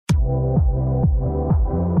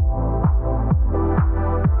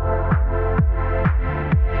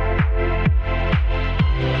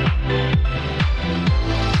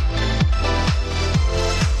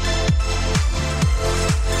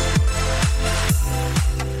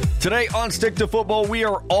Today on Stick to Football, we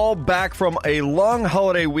are all back from a long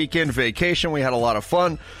holiday weekend vacation. We had a lot of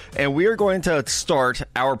fun, and we are going to start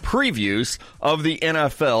our previews of the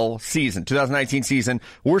NFL season, 2019 season.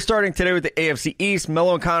 We're starting today with the AFC East.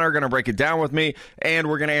 Mello and Connor are going to break it down with me, and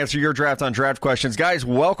we're going to answer your draft on draft questions. Guys,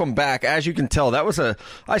 welcome back. As you can tell,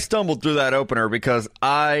 I stumbled through that opener because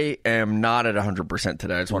I am not at 100%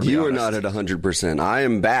 today. I just want to be honest. You are not at 100%. I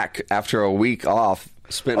am back after a week off.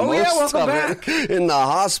 Spent most of it in the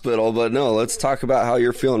hospital, but no, let's talk about how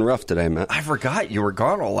you're feeling rough today, Matt. I forgot you were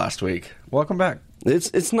gone all last week. Welcome back.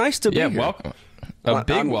 It's nice to be here. Welcome.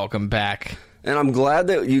 Welcome back. And I'm glad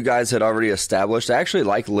that you guys had already established. I actually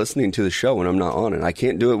like listening to the show when I'm not on it. I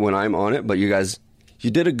can't do it when I'm on it, but you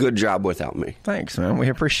did a good job without me. Thanks, man. We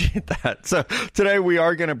appreciate that. So today we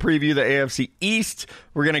are going to preview the AFC East.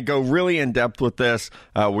 We're going to go really in-depth with this.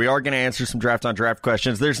 We are going to answer some draft-on-draft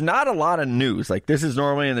questions. There's not a lot of news. Like, this is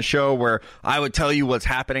normally in the show where I would tell you what's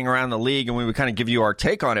happening around the league and we would kind of give you our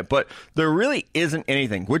take on it. But there really isn't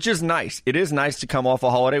anything, which is nice. It is nice to come off a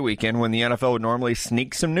holiday weekend when the NFL would normally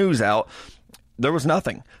sneak some news out. There was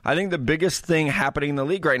nothing. I think the biggest thing happening in the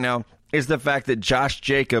league right now is the fact that Josh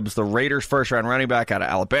Jacobs, the Raiders' first-round running back out of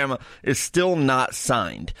Alabama, is still not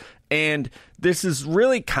signed. And this is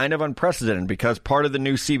really kind of unprecedented because part of the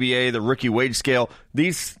new CBA, the rookie wage scale,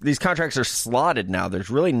 these contracts are slotted now. There's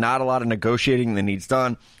really not a lot of negotiating that needs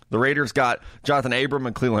done. The Raiders got Jonathan Abram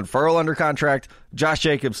and Cleveland Ferrell under contract. Josh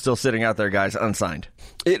Jacobs still sitting out there, guys, unsigned.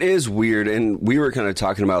 It is weird, and we were kind of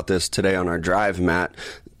talking about this today on our drive, Matt.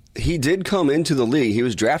 He did come into the league. He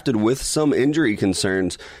was drafted with some injury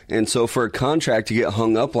concerns. And so for a contract to get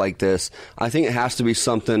hung up like this, I think it has to be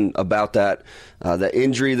something about that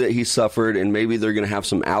injury that he suffered. And maybe they're going to have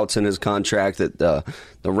some outs in his contract that the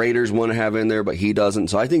Raiders want to have in there, but he doesn't.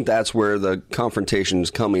 So I think that's where the confrontation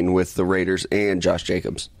is coming with the Raiders and Josh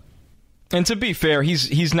Jacobs. And to be fair,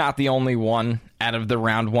 he's not the only one out of the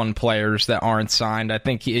round one players that aren't signed. I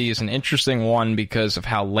think he is an interesting one because of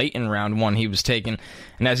how late in round one he was taken.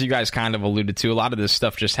 And as you guys kind of alluded to, a lot of this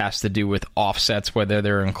stuff just has to do with offsets, whether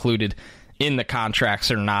they're included in the contracts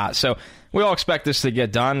or not. So we all expect this to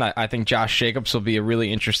get done. I think Josh Jacobs will be a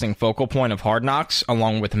really interesting focal point of Hard Knocks,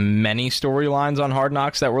 along with many storylines on Hard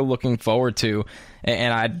Knocks that we're looking forward to.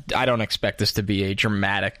 And I don't expect this to be a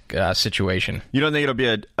dramatic situation. You don't think it'll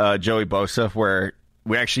be a Joey Bosa where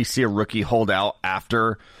we actually see a rookie hold out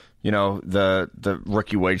after, the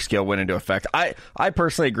rookie wage scale went into effect? I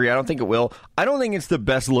personally agree. I don't think it will. I don't think it's the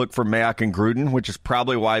best look for Mayock and Gruden, which is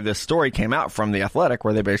probably why this story came out from The Athletic,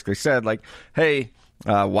 where they basically said, like, hey,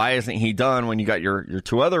 why isn't he done when you got your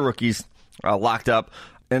two other rookies locked up?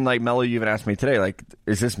 And, like, Mello, you even asked me today, like,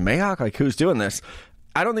 is this Mayock? Like, who's doing this?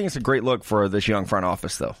 I don't think it's a great look for this young front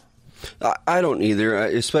office, though. I don't either,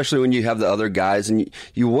 especially when you have the other guys, and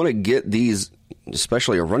you want to get these,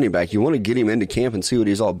 especially a running back, you want to get him into camp and see what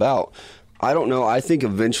he's all about. I don't know. I think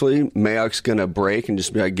eventually Mayock's going to break and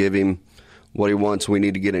just be like, give him what he wants. We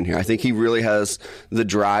need to get in here. I think he really has the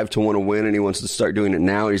drive to want to win, and he wants to start doing it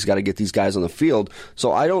now. He's got to get these guys on the field.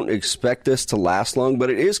 So I don't expect this to last long, but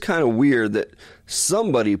it is kind of weird that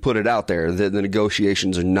somebody put it out there that the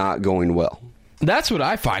negotiations are not going well. That's what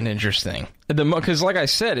I find interesting. Because, like I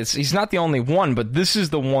said, he's not the only one, but this is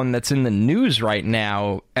the one that's in the news right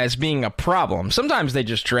now as being a problem. Sometimes they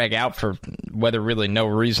just drag out for whether really no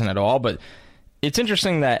reason at all, but it's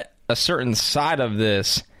interesting that a certain side of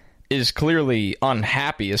this is clearly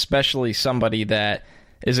unhappy, especially somebody that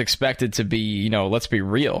is expected to be, let's be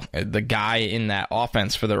real, the guy in that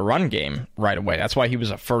offense for the run game right away. That's why he was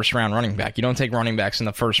a first-round running back. You don't take running backs in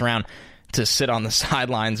the first round to sit on the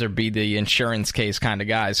sidelines or be the insurance case kind of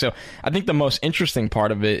guy. So I think the most interesting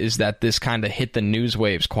part of it is that this kind of hit the news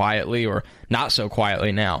waves quietly or not so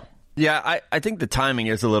quietly now. Yeah, I think the timing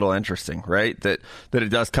is a little interesting, right? That it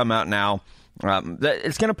does come out now. That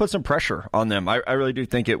it's going to put some pressure on them. I really do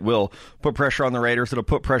think it will put pressure on the Raiders. It'll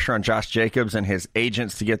put pressure on Josh Jacobs and his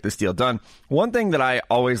agents to get this deal done. One thing that I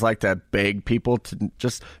always like to beg people to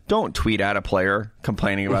just don't tweet at a player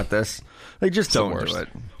complaining about this. Like, just don't do it.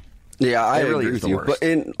 Yeah, I agree with you.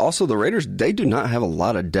 And also the Raiders, they do not have a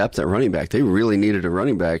lot of depth at running back. They really needed a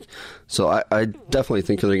running back. So I definitely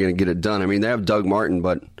think they're going to get it done. I mean, they have Doug Martin,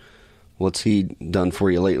 but what's he done for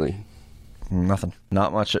you lately? Nothing.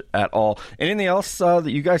 Not much at all. Anything else that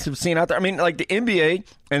you guys have seen out there? I mean, like the NBA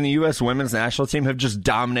and the U.S. women's national team have just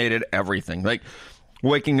dominated everything. Like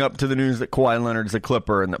waking up to the news that Kawhi Leonard's a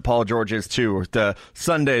Clipper and that Paul George is too. Or the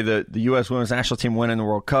Sunday, the U.S. women's national team winning the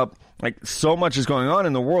World Cup. Like, so much is going on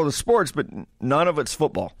in the world of sports, but none of it's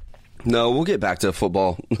football. No, we'll get back to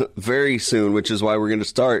football very soon, which is why we're going to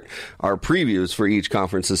start our previews for each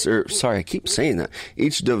conference. I keep saying that.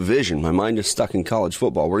 Each division. My mind is stuck in college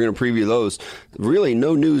football. We're going to preview those. Really,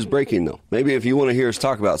 no news breaking, though. Maybe if you want to hear us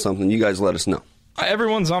talk about something, you guys let us know.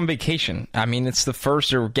 Everyone's on vacation. I mean, it's the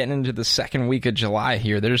first, or we're getting into the second week of July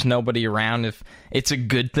here. There's nobody around. If it's a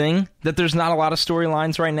good thing that there's not a lot of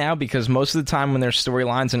storylines right now, because most of the time when there's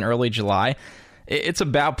storylines in early July, it's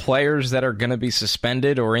about players that are going to be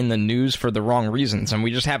suspended or in the news for the wrong reasons, and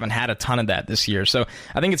we just haven't had a ton of that this year. So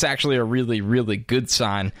I think it's actually a really, really good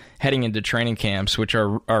sign heading into training camps, which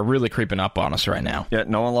are really creeping up on us right now. Yeah,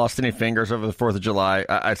 no one lost any fingers over the 4th of July.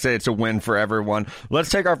 I'd say it's a win for everyone. Let's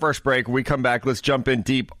take our first break. When we come back, let's jump in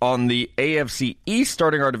deep on the AFC East,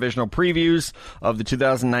 starting our divisional previews of the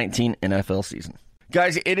 2019 NFL season.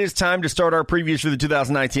 Guys, it is time to start our previews for the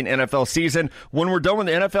 2019 NFL season. When we're done with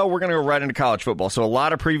the NFL, we're going to go right into college football. So a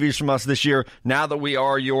lot of previews from us this year, now that we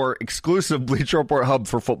are your exclusive Bleacher Report hub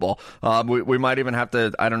for football. We might even have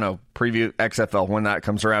to, preview XFL when that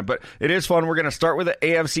comes around. But it is fun. We're going to start with the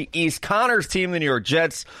AFC East. Connor's team, the New York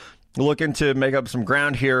Jets, looking to make up some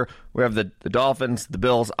ground here. We have the Dolphins, the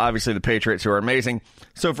Bills, obviously the Patriots, who are amazing.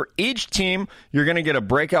 So for each team, you're going to get a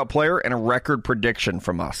breakout player and a record prediction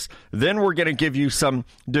from us. Then we're going to give you some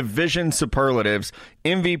division superlatives: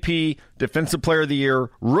 MVP, Defensive Player of the Year,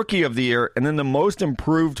 Rookie of the Year, and then the most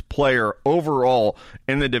improved player overall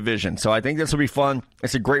in the division. So I think this will be fun.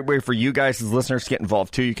 It's a great way for you guys as listeners to get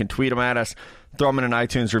involved too. You can tweet them at us, throw them in an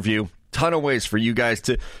iTunes review. Ton of ways for you guys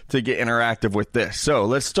to get interactive with this. So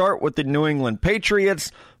let's start with the New England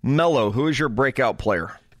Patriots. Mello, who is your breakout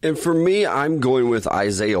player? And for me, I'm going with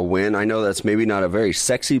Isaiah Wynn. I know that's maybe not a very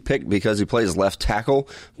sexy pick because he plays left tackle,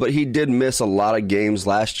 but he did miss a lot of games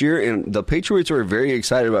last year, and the Patriots were very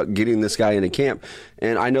excited about getting this guy into camp.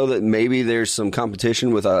 And I know that maybe there's some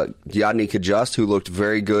competition with Yadni Kajust, who looked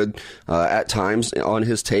very good at times on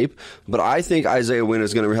his tape. But I think Isaiah Wynn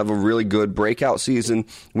is going to have a really good breakout season.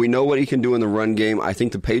 We know what he can do in the run game. I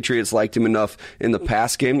think the Patriots liked him enough in the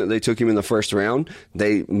pass game that they took him in the first round.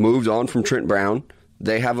 They moved on from Trent Brown.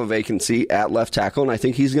 They have a vacancy at left tackle, and I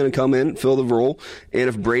think he's going to come in, fill the role. And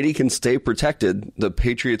if Brady can stay protected, the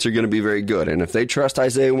Patriots are going to be very good. And if they trust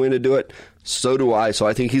Isaiah Wynn to do it, so do I. So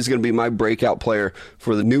I think he's going to be my breakout player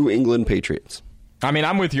for the New England Patriots. I mean,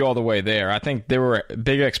 I'm with you all the way there. I think there were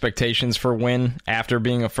big expectations for Wynn after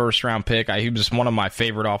being a first-round pick. He was one of my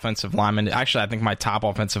favorite offensive linemen. Actually, I think my top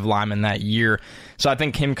offensive lineman that year. So I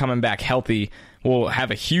think him coming back healthy will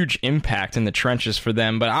have a huge impact in the trenches for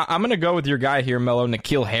them. But I'm going to go with your guy here, Mello,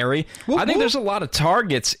 N'Keal Harry. I think there's a lot of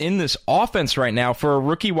targets in this offense right now for a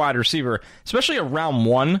rookie wide receiver, especially a round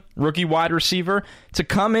one rookie wide receiver, to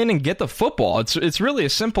come in and get the football. It's really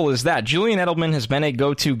as simple as that. Julian Edelman has been a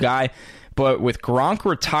go-to guy, but with Gronk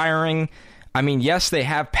retiring, I mean, yes, they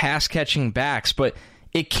have pass-catching backs, but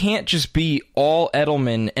it can't just be all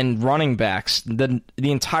Edelman and running backs the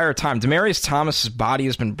entire time. Demaryius Thomas's body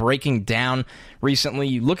has been breaking down recently.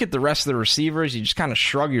 You look at the rest of the receivers, you just kind of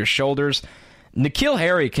shrug your shoulders. N'Keal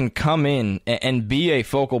Harry can come in and be a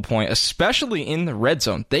focal point, especially in the red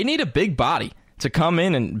zone. They need a big body to come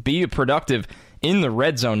in and be productive in the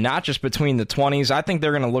red zone, not just between the 20s. I think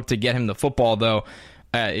they're going to look to get him the football, though,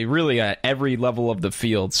 really at every level of the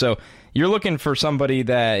field. So you're looking for somebody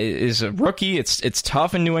that is a rookie. It's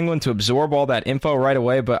tough in New England to absorb all that info right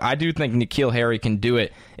away, but I do think N'Keal Harry can do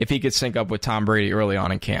it if he could sync up with Tom Brady early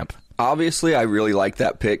on in camp. Obviously, I really like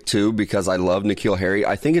that pick, too, because I love N'Keal Harry.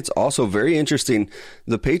 I think it's also very interesting.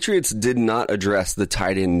 The Patriots did not address the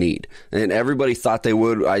tight end need, and everybody thought they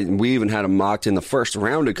would. We even had them mocked in the first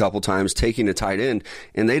round a couple times, taking a tight end,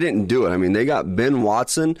 and they didn't do it. I mean, they got Ben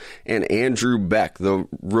Watson and Andrew Beck, the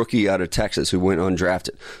rookie out of Texas who went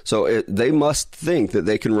undrafted. So they must think that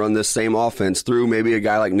they can run this same offense through maybe a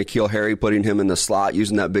guy like N'Keal Harry, putting him in the slot,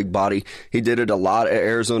 using that big body. He did it a lot at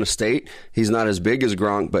Arizona State. He's not as big as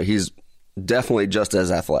Gronk, but he's definitely just as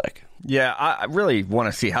athletic. Yeah, I really want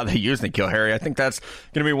to see how they use N'Keal Harry. I think that's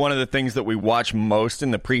going to be one of the things that we watch most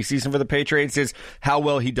in the preseason for the Patriots is how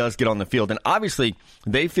well he does get on the field. And obviously,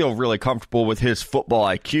 they feel really comfortable with his football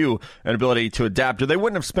IQ and ability to adapt, or they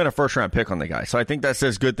wouldn't have spent a first-round pick on the guy. So I think that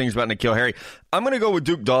says good things about N'Keal Harry. I'm going to go with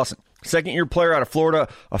Duke Dawson. Second-year player out of Florida,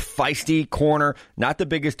 a feisty corner, not the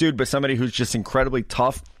biggest dude, but somebody who's just incredibly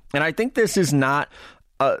tough. And I think this is not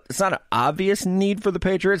it's not an obvious need for the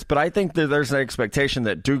Patriots, but I think that there's an expectation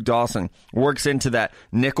that Duke Dawson works into that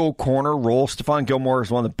nickel corner role. Stephon Gilmore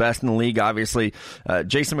is one of the best in the league, obviously.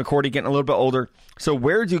 Jason McCourty getting a little bit older. So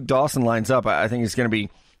where Duke Dawson lines up, I think is going to be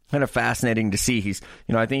kind of fascinating to see. He's,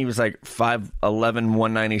 I think he was like 5'11",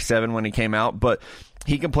 197 when he came out, but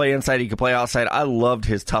he can play inside, he can play outside. I loved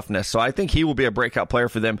his toughness, so I think he will be a breakout player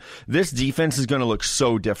for them. This defense is going to look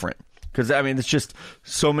so different because, it's just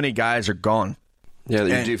so many guys are gone. Yeah,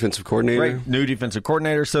 the defensive coordinator. Right, new defensive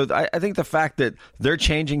coordinator. So I think the fact that they're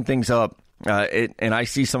changing things up, and I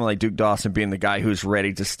see someone like Duke Dawson being the guy who's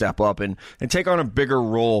ready to step up and take on a bigger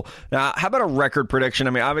role. Now, how about a record prediction?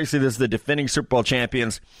 Obviously, this is the defending Super Bowl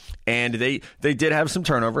champions, and they did have some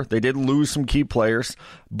turnover. They did lose some key players,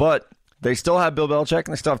 but they still have Bill Belichick,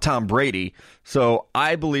 and they still have Tom Brady. So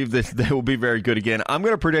I believe that they will be very good again. I'm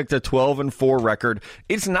going to predict a 12-4 record.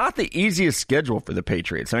 It's not the easiest schedule for the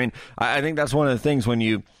Patriots. I think that's one of the things when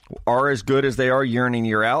you are as good as they are year in and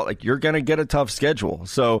year out, like you're going to get a tough schedule.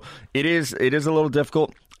 So it is a little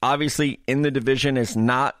difficult. Obviously, in the division is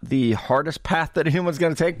not the hardest path that anyone's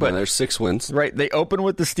going to take. But there's 6 wins. Right. They open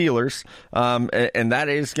with the Steelers, and that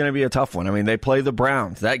is going to be a tough one. They play the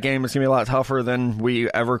Browns. That game is going to be a lot tougher than we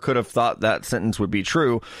ever could have thought that sentence would be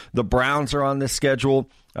true. The Browns are on this schedule.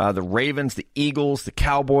 The Ravens, the Eagles, the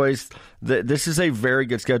Cowboys. This is a very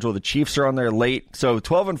good schedule. The Chiefs are on there late. So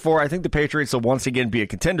 12-4, I think the Patriots will once again be a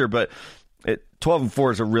contender, but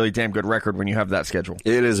 12-4 is a really damn good record when you have that schedule.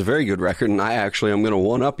 It is a very good record, and I'm going to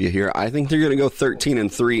one-up you here. I think they're going to go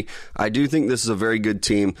 13-3. I do think this is a very good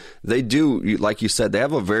team. They do, like you said, they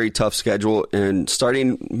have a very tough schedule, and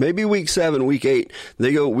starting maybe week 7, week 8,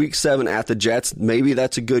 they go week 7 at the Jets. Maybe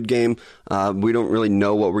that's a good game. We don't really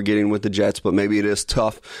know what we're getting with the Jets, but maybe it is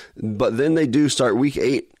tough. But then they do start week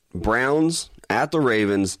 8, Browns at the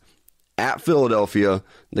Ravens, at Philadelphia,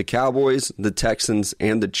 the Cowboys, the Texans,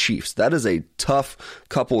 and the Chiefs. That is a tough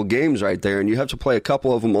couple of games right there, and you have to play a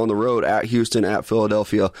couple of them on the road at Houston, at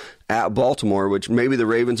Philadelphia, at Baltimore, which maybe the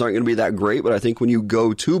Ravens aren't going to be that great, but I think when you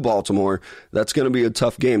go to Baltimore, that's going to be a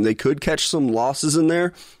tough game. They could catch some losses in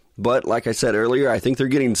there, but like I said earlier, I think they're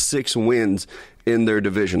getting 6 wins in their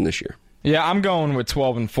division this year. Yeah, I'm going with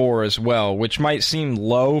 12-4 as well, which might seem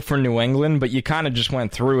low for New England, but you kind of just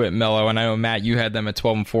went through it, Mello, and I know, Matt, you had them at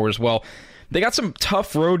 12-4 as well. They got some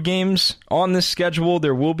tough road games on this schedule.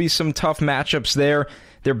 There will be some tough matchups there.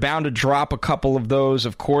 They're bound to drop a couple of those.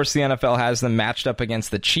 Of course, the NFL has them matched up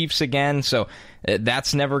against the Chiefs again, so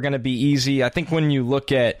that's never going to be easy. I think when you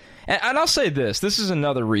look at, and I'll say this is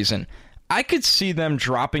another reason. I could see them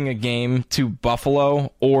dropping a game to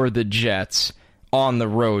Buffalo or the Jets on the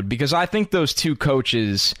road, because I think those two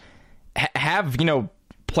coaches have,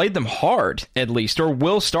 played them hard, at least, or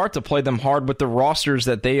will start to play them hard with the rosters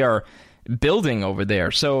that they are building over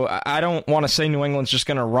there. So I don't want to say New England's just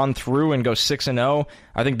going to run through and go 6-0.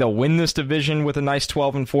 I think they'll win this division with a nice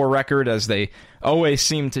 12-4 record, as they always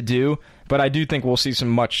seem to do, but I do think we'll see some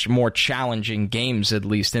much more challenging games, at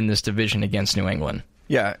least in this division, against New England.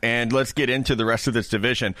 Yeah, and let's get into the rest of this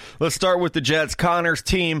division. Let's start with the Jets. Connor's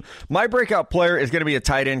team. My breakout player is going to be a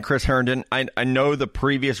tight end, Chris Herndon. I know the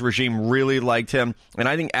previous regime really liked him, and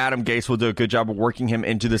I think Adam Gase will do a good job of working him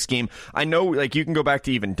into the scheme. I know, you can go back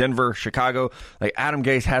to even Denver, Chicago. Adam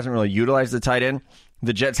Gase hasn't really utilized the tight end.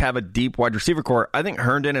 The Jets have a deep wide receiver core. I think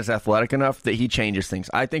Herndon is athletic enough that he changes things.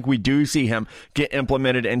 I think we do see him get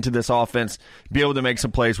implemented into this offense, be able to make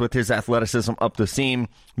some plays with his athleticism up the seam,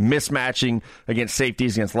 mismatching against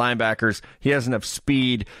safeties, against linebackers. He has enough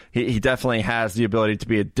speed. He definitely has the ability to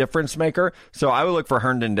be a difference maker. So I would look for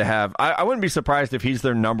Herndon to have, I wouldn't be surprised if he's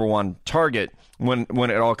their number one target when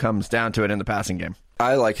it all comes down to it in the passing game.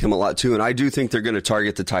 I like him a lot, too, and I do think they're going to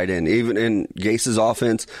target the tight end. Even in Gase's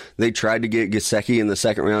offense, they tried to get Gesicki in the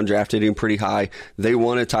second round, drafted him pretty high. They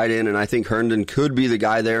want a tight end, and I think Herndon could be the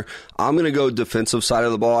guy there. I'm going to go defensive side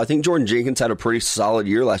of the ball. I think Jordan Jenkins had a pretty solid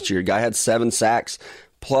year last year. Guy had 7 sacks.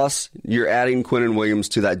 Plus, you're adding Quinnen Williams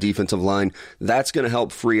to that defensive line. That's going to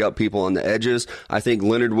help free up people on the edges. I think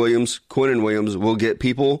Leonard Williams, Quinnen Williams will get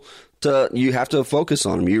people you have to focus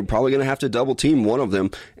on them. You're probably going to have to double team one of them.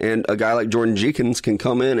 And a guy like Jordan Jenkins can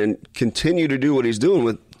come in and continue to do what he's doing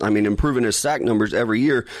with, improving his sack numbers every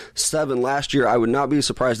year. 7 last year. I would not be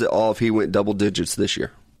surprised at all if he went double digits this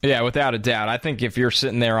year. Yeah, without a doubt. I think if you're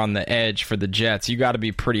sitting there on the edge for the Jets, you got to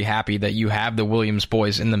be pretty happy that you have the Williams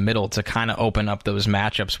boys in the middle to kind of open up those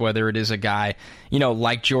matchups, whether it is a guy,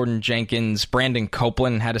 like Jordan Jenkins. Brandon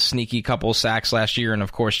Copeland had a sneaky couple sacks last year, and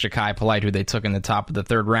of course, Ja'Kai Polite, who they took in the top of the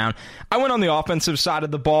 3rd round. I went on the offensive side of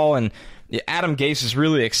the ball, and Adam Gase is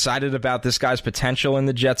really excited about this guy's potential in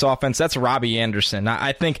the Jets offense. That's Robbie Anderson.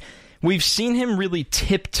 I think we've seen him really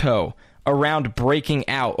tiptoe around breaking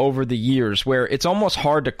out over the years where it's almost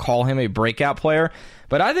hard to call him a breakout player,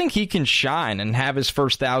 but I think he can shine and have his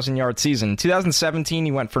first 1,000-yard season. 2017,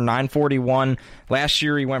 he went for 941. Last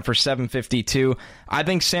year, he went for 752. I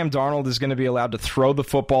think Sam Darnold is going to be allowed to throw the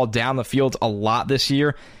football down the field a lot this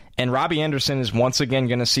year, and Robbie Anderson is once again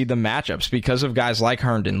going to see the matchups because of guys like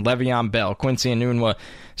Herndon, Le'Veon Bell, Quincy Enunwa.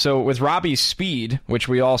 So with Robbie's speed, which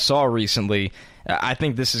we all saw recently, I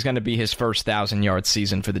think this is going to be his first 1,000-yard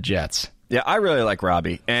season for the Jets. Yeah, I really like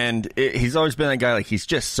Robbie, and he's always been a guy, like, he's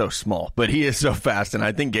just so small, but he is so fast, and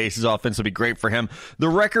I think Gase's offense will be great for him. The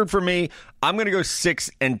record for me, I'm going to go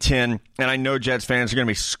 6-10, and I know Jets fans are going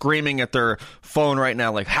to be screaming at their phone right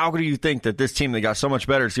now, like, how do you think that this team that got so much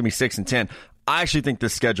better is going to be 6-10? I actually think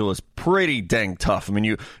this schedule is pretty dang tough. I mean,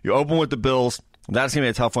 you open with the Bills, that's going to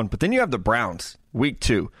be a tough one, but then you have the Browns, week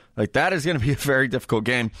 2. Like, that is going to be a very difficult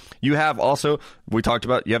game. You have also, we talked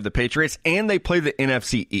about, you have the Patriots, and they play the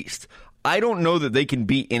NFC East. I don't know that they can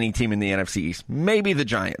beat any team in the NFC East. Maybe the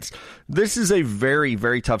Giants. This is a very,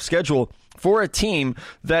 very tough schedule for a team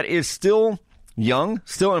that is still young,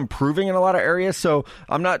 still improving in a lot of areas. So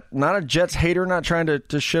I'm not a Jets hater, not trying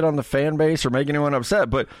to shit on the fan base or make anyone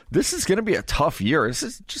upset, but this is going to be a tough year. This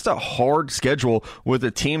is just a hard schedule with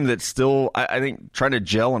a team that's still, I think, trying to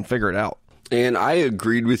gel and figure it out. And I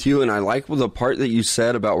agreed with you, and I like the part that you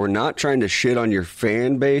said about we're not trying to shit on your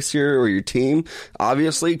fan base here or your team.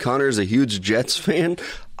 Obviously, Connor is a huge Jets fan.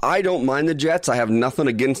 I don't mind the Jets. I have nothing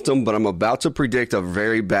against them, but I'm about to predict a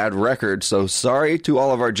very bad record, so sorry to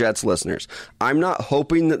all of our Jets listeners. I'm not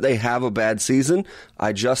hoping that they have a bad season.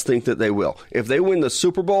 I just think that they will. If they win the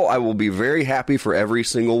Super Bowl, I will be very happy for every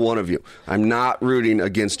single one of you. I'm not rooting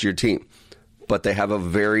against your team, but they have a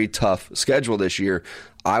very tough schedule this year.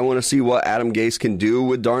 I want to see what Adam Gase can do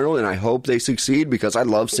with Darnold, and I hope they succeed because I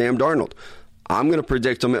love Sam Darnold. I'm going to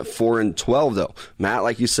predict them at 4-12, though. Matt,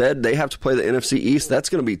 like you said, they have to play the NFC East. That's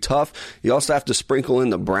going to be tough. You also have to sprinkle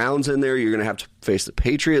in the Browns in there. You're going to have to face the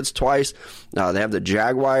Patriots twice. They have the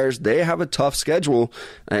Jaguars. They have a tough schedule.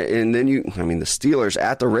 And then the Steelers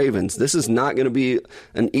at the Ravens. This is not going to be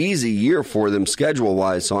an easy year for them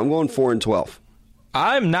schedule-wise, so I'm going 4-12.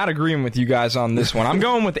 I'm not agreeing with you guys on this one. I'm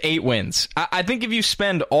going with 8 wins. I think if you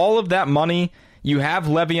spend all of that money, you have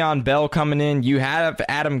Le'Veon Bell coming in, you have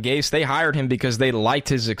Adam Gase. They hired him because they liked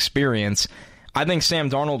his experience. I think Sam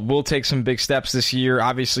Darnold will take some big steps this year.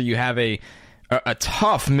 Obviously, you have a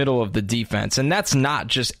tough middle of the defense, and that's not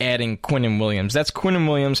just adding Quinnen Williams. That's Quinnen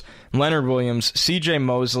Williams, Leonard Williams, C.J.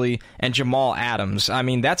 Mosley, and Jamal Adams. I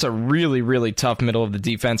mean, that's a really, really tough middle of the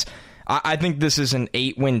defense. I think this is an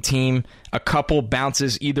 8-win team. A couple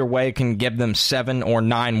bounces either way can give them 7 or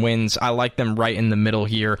 9 wins. I like them right in the middle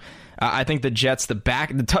here. I think the Jets, the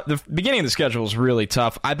beginning of the schedule is really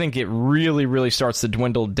tough. I think it really, really starts to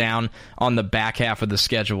dwindle down on the back half of the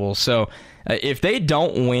schedule. So if they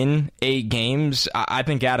don't win 8 games, I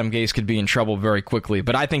think Adam Gase could be in trouble very quickly.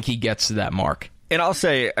 But I think he gets to that mark. And I'll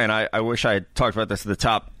say, and I wish I had talked about this at the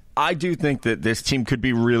top, I do think that this team could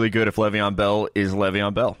be really good if Le'Veon Bell is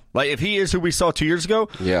Le'Veon Bell. Like, if he is who we saw 2 years ago,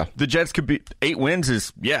 the Jets could be 8 wins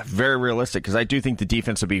is, very realistic, because I do think the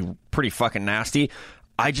defense would be pretty fucking nasty.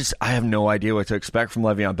 I have no idea what to expect from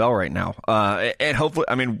Le'Veon Bell right now. And hopefully,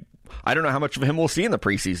 I don't know how much of him we'll see in the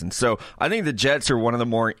preseason. So I think the Jets are one of the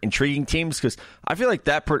more intriguing teams because I feel like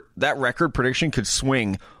that record prediction could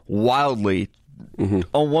swing wildly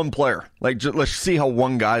on one player. Like, let's see how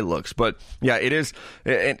one guy looks. But yeah, it is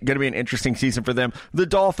going to be an interesting season for them. The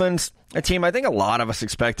Dolphins, a team I think a lot of us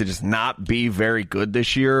expect to just not be very good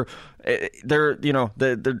this year. They're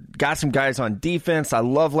got some guys on defense. I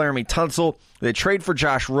love Laramie Tunsil. They trade for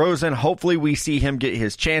Josh Rosen. Hopefully we see him get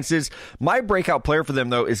his chances. My breakout player for them,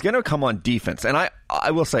 though, is going to come on defense. And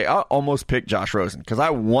I will say, I almost picked Josh Rosen because I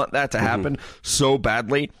want that to happen so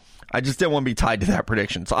badly. I just didn't want to be tied to that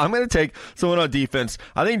prediction. So I'm going to take someone on defense.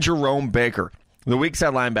 I think Jerome Baker, the weak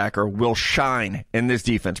side linebacker, will shine in this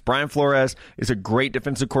defense. Brian Flores is a great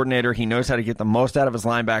defensive coordinator. He knows how to get the most out of his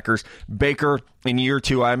linebackers. Baker, in year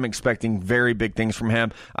 2, I'm expecting very big things from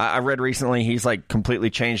him. I read recently he's completely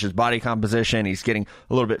changed his body composition. He's getting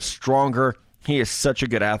a little bit stronger. He is such a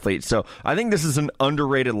good athlete. So I think this is an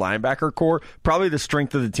underrated linebacker core, probably the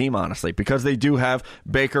strength of the team, honestly, because they do have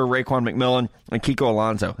Baker, Raekwon McMillan, and Kiko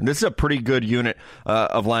Alonso. And this is a pretty good unit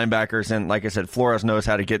of linebackers. And like I said, Flores knows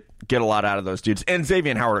how to get a lot out of those dudes. And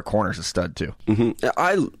Xavier Howard at corner is a stud, too.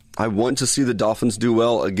 I want to see the Dolphins do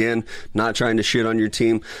well. Again, not trying to shit on your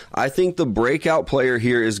team. I think the breakout player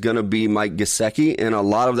here is going to be Mike Gesicki, and a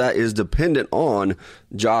lot of that is dependent on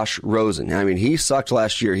Josh Rosen. I mean, he sucked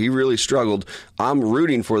last year. He really struggled. I'm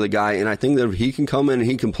rooting for the guy, and I think that if he can come in and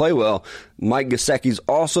he can play well, Mike Gesicki's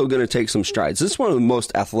also going to take some strides. This is one of the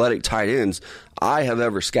most athletic tight ends I have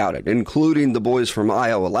ever scouted, including the boys from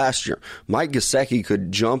Iowa last year. Mike Gesicki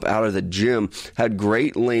could jump out of the gym, had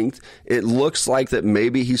great length. It looks like that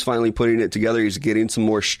maybe he's finally putting it together. He's getting some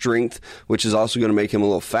more strength, which is also going to make him a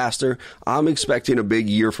little faster. I'm expecting a big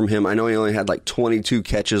year from him. I know he only had like 22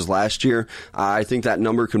 catches last year. I think that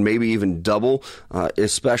number could maybe even double,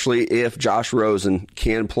 especially if Josh Rosen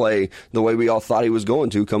can play the way we all thought he was going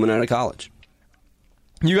to coming out of college.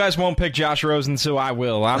 You guys won't pick Josh Rosen, so I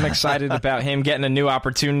will. I'm excited about him getting a new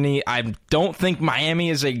opportunity. I don't think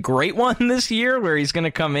Miami is a great one this year, where he's going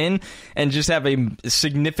to come in and just have a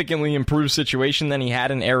significantly improved situation than he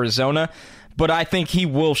had in Arizona. But I think he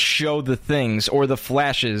will show the things or the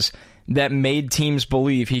flashes that made teams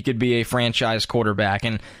believe he could be a franchise quarterback.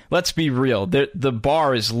 And let's be real, the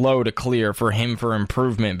bar is low to clear for him for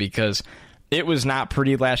improvement, because it was not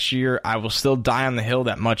pretty last year. I will still die on the hill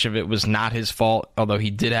that much of it was not his fault, although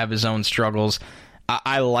he did have his own struggles.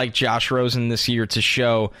 I like Josh Rosen this year to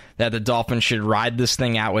show that the Dolphins should ride this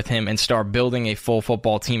thing out with him and start building a full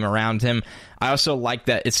football team around him. I also like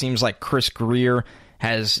that it seems like Chris Greer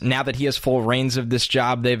has, now that he has full reins of this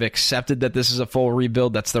job, they've accepted that this is a full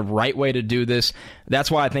rebuild. That's the right way to do this.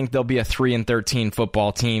 That's why I think they'll be a 3-13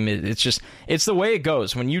 football team. It's the way it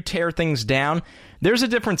goes. When you tear things down, there's a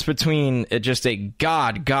difference between just a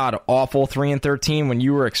god-awful 3-13 when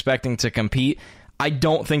you were expecting to compete. I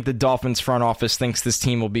don't think the Dolphins front office thinks this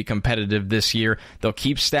team will be competitive this year. They'll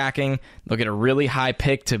keep stacking. They'll get a really high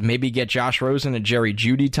pick to maybe get Josh Rosen, a Jerry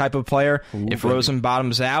Jeudy type of player. If Rosen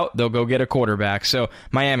bottoms out, they'll go get a quarterback. So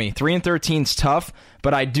Miami, 3-13 is tough,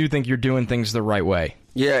 but I do think you're doing things the right way.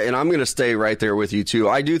 Yeah, and I'm going to stay right there with you, too.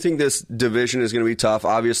 I do think this division is going to be tough.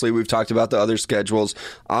 Obviously, we've talked about the other schedules.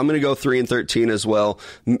 I'm going to go 3-13 as well.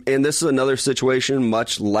 And this is another situation,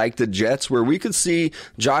 much like the Jets, where we could see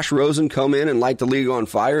Josh Rosen come in and light the league on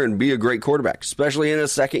fire and be a great quarterback, especially in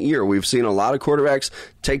his second year. We've seen a lot of quarterbacks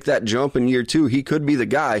take that jump in year 2. He could be the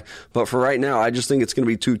guy. But for right now, I just think it's going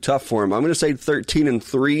to be too tough for him. I'm going to say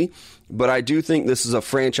 13-3. But I do think this is a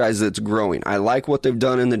franchise that's growing. I like what they've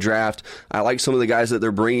done in the draft. I like some of the guys that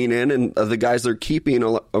they're bringing in and the guys they're keeping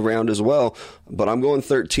around as well. But I'm going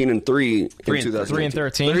 13-3 in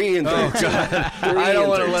 2013. 3-13. Oh, God. I don't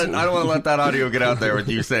want to let that audio get out there with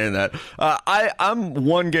you saying that. I'm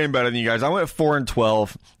one game better than you guys. I went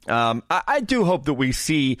 4-12. I do hope that we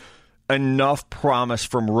see enough promise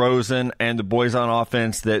from Rosen and the boys on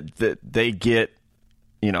offense that they get.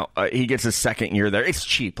 He gets his second year there. It's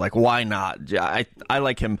cheap. Like, why not? I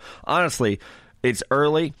like him. Honestly, it's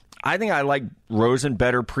early. I think I like Rosen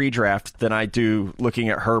better pre-draft than I do looking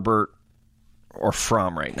at Herbert or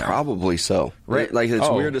Fromm right now. Probably so. Right? Like, it's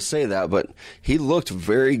weird to say that, but he looked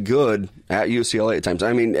very good at UCLA at times.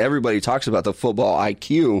 I mean, everybody talks about the football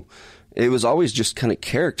IQ. It was always just kind of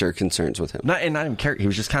character concerns with him. Not even character. He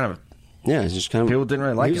was just kind of... Yeah, it's just kind of... People didn't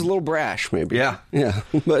really like him. He was a little brash, maybe. Yeah.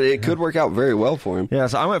 But it could work out very well for him. Yeah,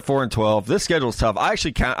 so I went 4-12. This schedule's tough.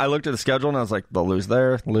 I looked at the schedule and I was like, they'll lose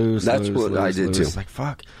there, lose. That's what I did too. It's like,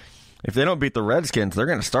 fuck. If they don't beat the Redskins, they're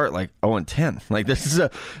going to start like 0-10. Like,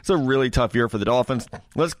 it's a really tough year for the Dolphins.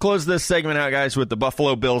 Let's close this segment out, guys, with the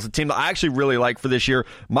Buffalo Bills, a team that I actually really like for this year.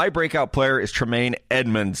 My breakout player is Tremaine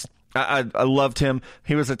Edmunds. I loved him.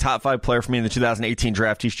 He was a top 5 player for me in the 2018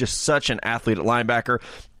 draft. He's just such an athlete at linebacker.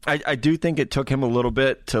 I do think it took him a little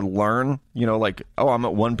bit to learn, I'm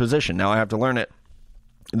at one position. Now I have to learn it.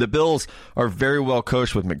 The Bills are very well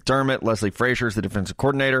coached with McDermott. Leslie Frazier is the defensive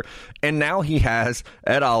coordinator. And now he has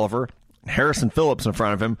Ed Oliver, Harrison Phillips in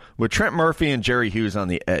front of him, with Trent Murphy and Jerry Hughes on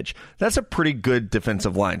the edge. That's a pretty good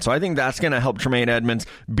defensive line. So I think that's going to help Tremaine Edmunds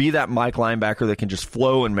be that Mike linebacker that can just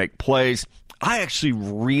flow and make plays. I actually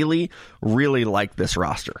really, really like this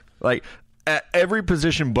roster. Like, at every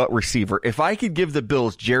position but receiver, if I could give the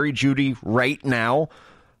Bills Jerry Jeudy right now,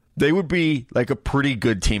 they would be like a pretty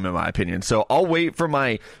good team in my opinion. So I'll wait for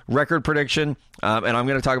my record prediction, and I'm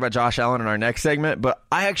going to talk about Josh Allen in our next segment, but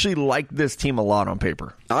I actually like this team a lot on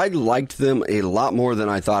paper. I liked them a lot more than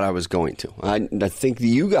I thought I was going to. I think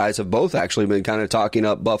you guys have both actually been kind of talking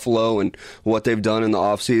up Buffalo and what they've done in the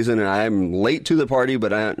offseason, and I'm late to the party,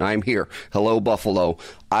 but I'm here. Hello, Buffalo.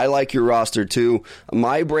 I like your roster, too.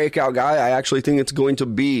 My breakout guy, I actually think it's going to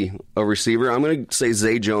be a receiver. I'm going to say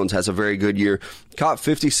Zay Jones has a very good year. Caught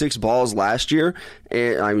 56 balls last year,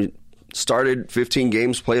 and started 15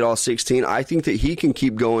 games, played all 16. I think that he can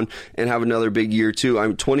keep going and have another big year,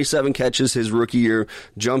 too. 27 catches his rookie year,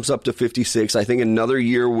 jumps up to 56. I think another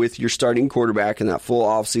year with your starting quarterback in that full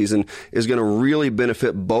offseason is going to really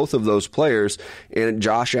benefit both of those players. And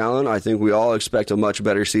Josh Allen, I think we all expect a much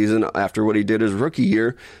better season after what he did his rookie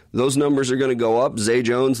year. Those numbers are going to go up. Zay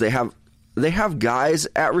Jones, they have they have guys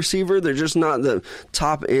at receiver. They're just not the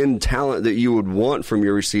top-end talent that you would want from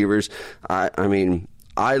your receivers. I mean,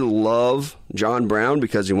 I love John Brown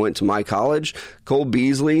because he went to my college. Cole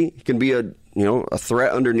Beasley can be a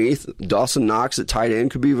threat underneath. Dawson Knox at tight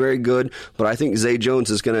end could be very good, but I think Zay Jones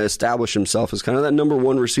is going to establish himself as kind of that number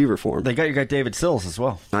one receiver for him. They got David Sills as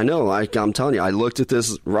well. I know. I'm telling you, I looked at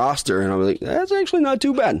this roster and I'm like, that's actually not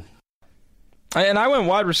too bad. And I went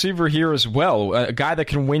wide receiver here as well, a guy that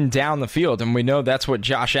can win down the field, and we know that's what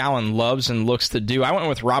Josh Allen loves and looks to do. I went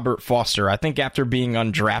with Robert Foster. I think after being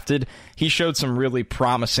undrafted, he showed some really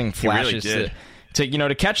promising flashes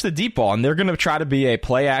to catch the deep ball, and they're going to try to be a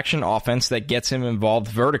play-action offense that gets him involved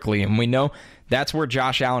vertically, and we know that's where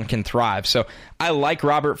Josh Allen can thrive. So I like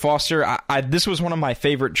Robert Foster. This was one of my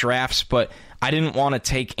favorite drafts, but I didn't want to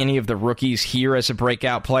take any of the rookies here as a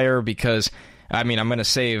breakout player because I'm going to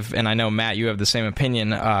save, and I know, Matt, you have the same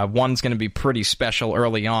opinion. One's going to be pretty special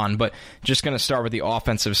early on, but just going to start with the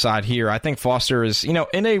offensive side here. I think Foster is,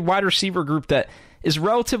 in a wide receiver group that is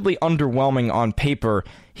relatively underwhelming on paper.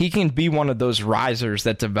 He can be one of those risers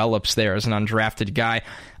that develops there as an undrafted guy.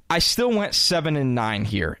 I still went 7-9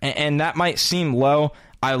 here, and that might seem low.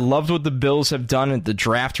 I loved what the Bills have done at the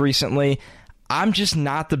draft recently. I'm just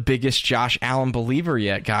not the biggest Josh Allen believer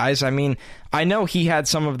yet, guys. I mean, I know he had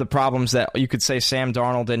some of the problems that you could say Sam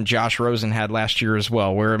Darnold and Josh Rosen had last year as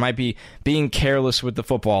well, where it might be being careless with the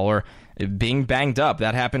football or being banged up.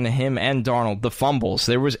 That happened to him and Darnold. The fumbles,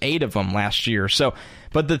 there was 8 of them last year.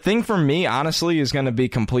 But the thing for me, honestly, is going to be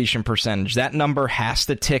completion percentage. That number has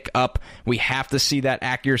to tick up. We have to see that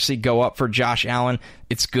accuracy go up for Josh Allen.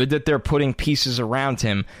 It's good that they're putting pieces around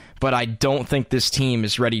him, but I don't think this team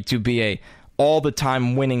is ready to be a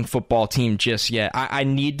all-the-time winning football team just yet. I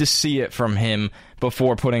need to see it from him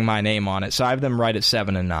before putting my name on it. So I have them right at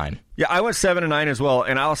 7-9. Yeah, I went 7-9 as well,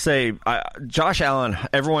 and I'll say Josh Allen,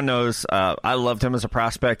 everyone knows I loved him as a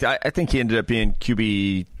prospect. I think he ended up being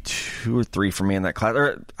QB 2 or 3 for me in that class.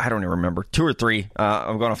 Or, I don't even remember. 2 or 3.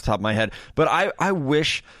 I'm going off the top of my head. But I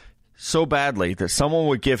wish so badly that someone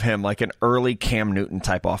would give him like an early Cam Newton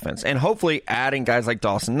type offense, and hopefully adding guys like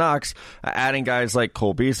Dawson Knox, adding guys like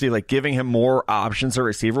Cole Beasley, like giving him more options at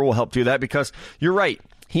receiver will help do that, because you're right.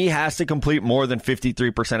 He has to complete more than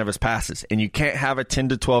 53% of his passes, and you can't have a 10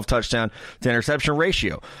 to 12 touchdown to interception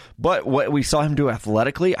ratio. But what we saw him do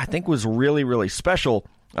athletically, I think, was really, really special.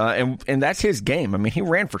 And that's his game. I mean, he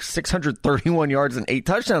ran for 631 yards and 8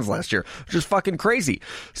 touchdowns last year, which is fucking crazy.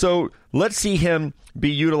 So let's see him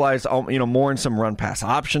be utilized, more in some run pass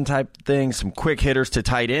option type things, some quick hitters to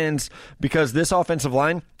tight ends, because this offensive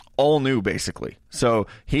line, all new basically. So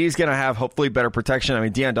he's going to have hopefully better protection. I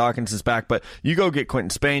mean, Deion Dawkins is back, but you go get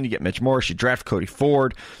Quentin Spain, you get Mitch Morse, you draft Cody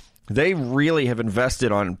Ford. They really have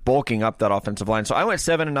invested on bulking up that offensive line. So I went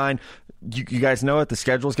 7-9. You guys know it. The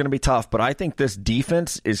schedule is going to be tough, but I think this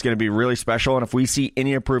defense is going to be really special. And if we see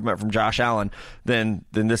any improvement from Josh Allen, then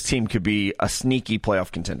this team could be a sneaky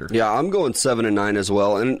playoff contender. Yeah, I'm going 7-9 as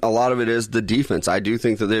well, and a lot of it is the defense. I do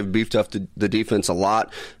think that they've beefed up the defense a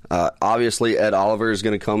lot. Obviously, Ed Oliver is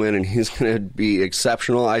going to come in, and he's going to be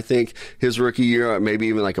exceptional. I think his rookie year, maybe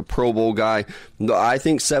even like a Pro Bowl guy. I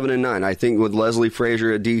think 7-9. I think with Leslie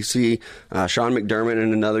Frazier at DC, Sean McDermott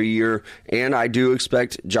in another year, and I do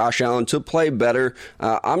expect Josh Allen to play better.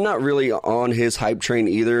 I'm not really on his hype train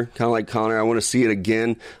either. Kind of like Connor, I want to see it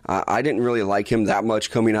again. I didn't really like him that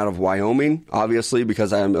much coming out of Wyoming, obviously,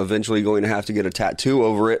 because I'm eventually going to have to get a tattoo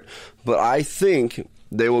over it. But I think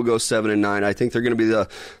they will go 7-9. I think they're going to be the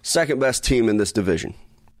second best team in this division.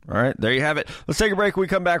 All right, there you have it. Let's take a break. When we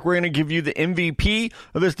come back, we're going to give you the MVP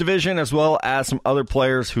of this division, as well as some other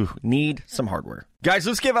players who need some hardware. Guys,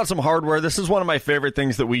 let's give out some hardware. This is one of my favorite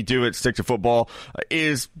things that we do at Stick to Football,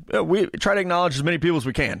 is we try to acknowledge as many people as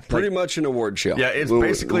we can. Pretty much an award show. Yeah, it's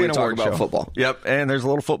basically an award show. About football. Yep, and there's a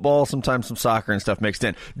little football, sometimes some soccer and stuff mixed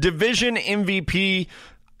in. Division MVP,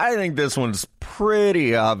 I think this one's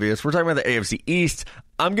pretty obvious. We're talking about the AFC East.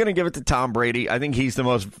 I'm going to give it to Tom Brady. I think he's the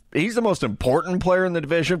most important player in the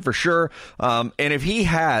division for sure. And if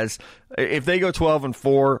they go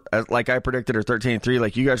 12-4, like I predicted, or 13-3,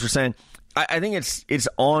 like you guys were saying, I think it's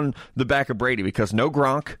on the back of Brady, because no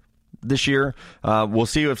Gronk this year. We'll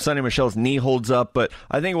see if Sonny Michel's knee holds up, but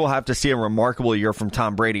I think we'll have to see a remarkable year from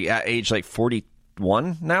Tom Brady at age like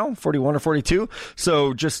 41 or 42.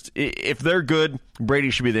 So just, if they're good,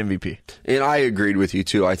 Brady should be the MVP. And I agreed with you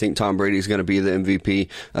too. I think Tom Brady's going to be the MVP.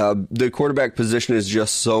 The quarterback position is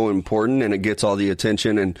just so important, and it gets all the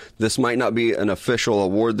attention, and this might not be an official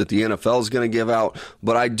award that the NFL is going to give out,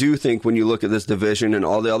 but I do think when you look at this division and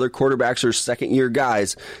all the other quarterbacks are second-year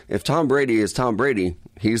guys, if Tom Brady is Tom Brady,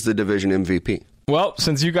 he's the division MVP. Well,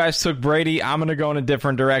 since you guys took Brady, I'm going to go in a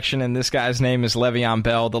different direction, and this guy's name is Le'Veon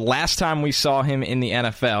Bell. The last time we saw him in the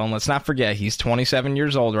NFL, and let's not forget, he's 27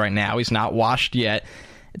 years old right now. He's not washed yet.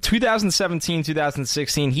 2017,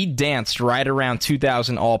 2016, he danced right around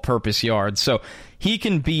 2,000 all-purpose yards. So he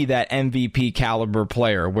can be that MVP caliber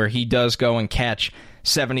player where he does go and catch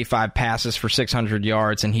 75 passes for 600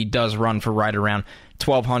 yards, and he does run for right around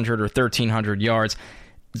 1,200 or 1,300 yards.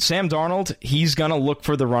 Sam Darnold, he's going to look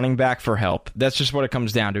for the running back for help. That's just what it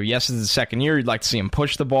comes down to. Yes, it's the second year. You'd like to see him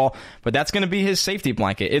push the ball, but that's going to be his safety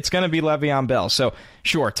blanket. It's going to be Le'Veon Bell. So,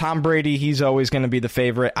 sure, Tom Brady, he's always going to be the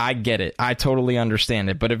favorite. I get it. I totally understand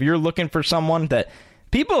it. But if you're looking for someone that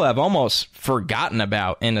people have almost forgotten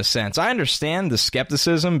about, in a sense, I understand the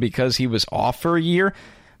skepticism because he was off for a year,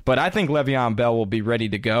 but I think Le'Veon Bell will be ready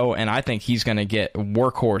to go, and I think he's going to get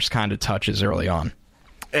workhorse kind of touches early on.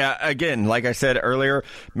 Yeah, again, like I said earlier,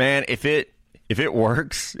 man, if it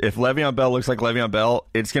works, if Le'Veon Bell looks like Le'Veon Bell,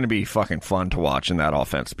 it's going to be fucking fun to watch in that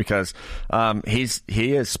offense because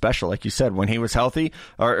he is special. Like you said, when he was healthy,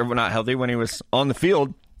 or not healthy, when he was on the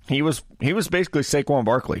field, he was basically Saquon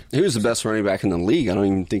Barkley. He was the best running back in the league. I don't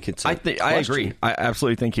even think it's I agree. I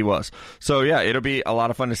absolutely think he was. So, yeah, it'll be a lot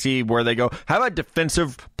of fun to see where they go. How about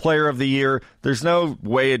Defensive Player of the Year? There's no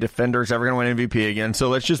way a defender's ever going to win MVP again, so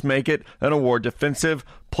let's just make it an award, Defensive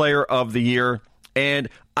Player of the Year. And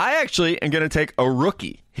I actually am going to take a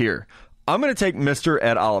rookie here. I'm going to take Mr.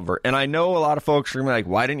 Ed Oliver. And I know a lot of folks are going to be like,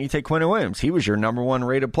 why didn't you take Quinnen Williams? He was your number one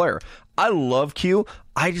rated player. I love Q.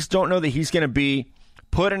 I just don't know that he's going to be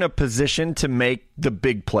put in a position to make the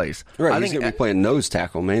big plays. Right, I he's think going to be playing nose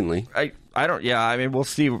tackle mainly. I don't. Yeah, I mean, we'll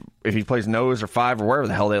see if he plays nose or 5 or wherever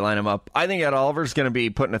the hell they line him up. I think Ed Oliver's going to be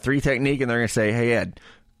put in a 3 technique, and they're going to say, hey, Ed,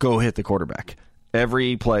 go hit the quarterback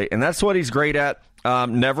every play. And that's what he's great at.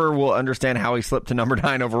 Never will understand how he slipped to number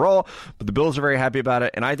 9 overall, but the Bills are very happy about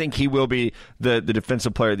it, and I think he will be the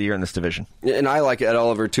Defensive Player of the Year in this division. And I like Ed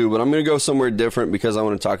Oliver, too, but I'm going to go somewhere different because I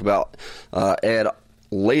want to talk about Ed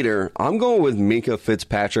later. I'm going with Minkah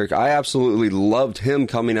Fitzpatrick. I absolutely loved him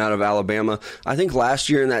coming out of Alabama. I think last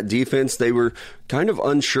year in that defense, they were kind of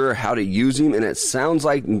unsure how to use him, and it sounds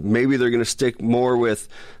like maybe they're going to stick more with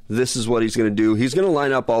this is what he's going to do. He's going to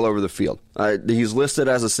line up all over the field. He's listed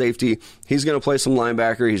as a safety. He's going to play some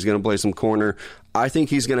linebacker. He's going to play some corner. I think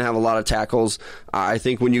he's going to have a lot of tackles. I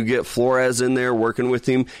think when you get Flores in there working with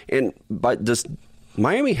him, but does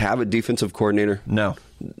Miami have a defensive coordinator? No.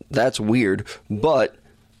 That's weird, but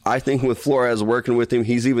I think with Flores working with him,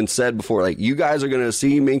 he's even said before, like, you guys are going to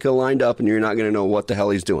see Minkah lined up and you're not going to know what the hell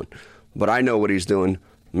he's doing. But I know what he's doing.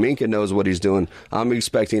 Minkah knows what he's doing. I'm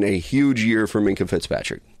expecting a huge year for Minkah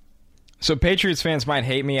Fitzpatrick. So Patriots fans might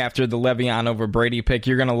hate me after the Le'Veon over Brady pick.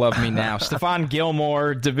 You're going to love me now. Stephon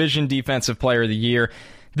Gilmore, Division Defensive Player of the Year.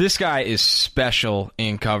 This guy is special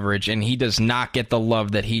in coverage, and he does not get the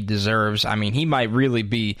love that he deserves. I mean, he might really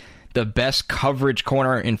be the best coverage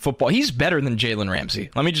corner in football. He's better than Jalen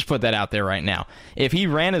Ramsey. Let me just put that out there right now. If he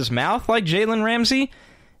ran his mouth like Jalen Ramsey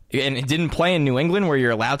and didn't play in New England where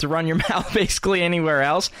you're allowed to run your mouth basically anywhere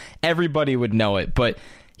else, everybody would know it. But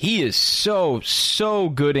he is so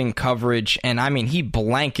good in coverage, and I mean, he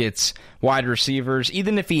blankets wide receivers.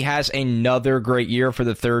 Even if he has another great year for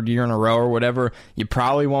the 3rd year in a row or whatever, you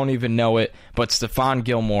probably won't even know it. But Stephon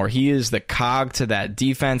Gilmore, he is the cog to that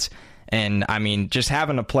defense. And, I mean, just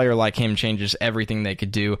having a player like him changes everything they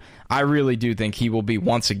could do. I really do think he will be,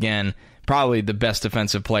 once again, probably the best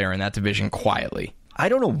defensive player in that division quietly. I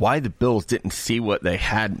don't know why the Bills didn't see what they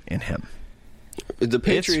had in him. The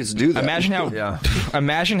Patriots do that.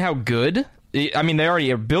 Imagine how good. I mean, they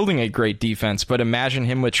already are building a great defense, but imagine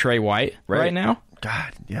him with Trey White right now.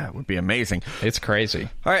 God, yeah, it would be amazing. It's crazy.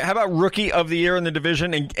 All right, how about Rookie of the Year in the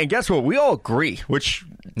division? And guess what? We all agree, which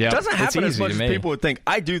doesn't happen as much as people would think.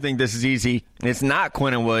 I do think this is easy. It's not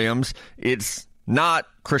Quinnen Williams. It's not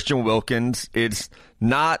Christian Wilkins. It's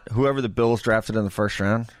not whoever the Bills drafted in the first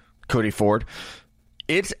round, Cody Ford.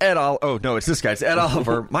 It's Ed Oliver. Oh, no, it's this guy. It's Ed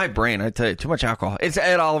Oliver. My brain, I tell you, too much alcohol. It's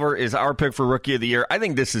Ed Oliver is our pick for Rookie of the Year. I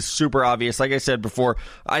think this is super obvious. Like I said before,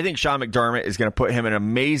 I think Sean McDermott is going to put him in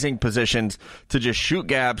amazing positions to just shoot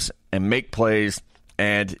gaps and make plays.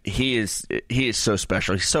 And he is so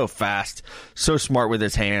special. He's so fast, so smart with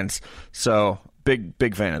his hands. So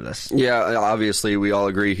big fan of this. Yeah, obviously we all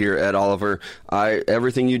agree here, Ed Oliver.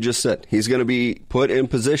 Everything you just said. He's going to be put in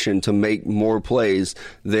position to make more plays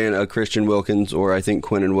than a Christian Wilkins or I think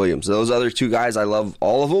Quinnen Williams. Those other 2 guys, I love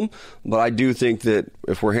all of them, but I do think that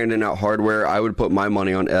if we're handing out hardware, I would put my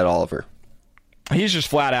money on Ed Oliver. He's just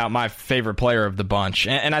flat out my favorite player of the bunch,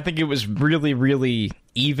 and I think it was really, really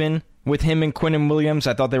even with him and Quinnen Williams.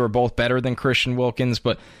 I thought they were both better than Christian Wilkins,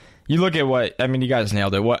 but you look at you guys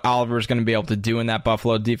nailed it, what Oliver's going to be able to do in that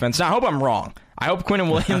Buffalo defense. Now, I hope I'm wrong. I hope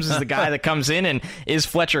Quinnen Williams is the guy that comes in and is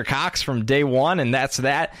Fletcher Cox from day one, and that's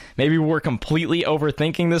that. Maybe we're completely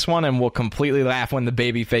overthinking this one, and we'll completely laugh when the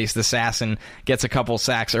baby-faced assassin gets a couple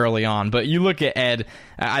sacks early on. But you look at Ed,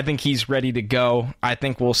 I think he's ready to go. I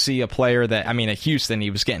think we'll see a player that, at Houston, he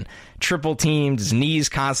was getting triple teamed, his knees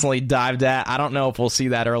constantly dived at. I don't know if we'll see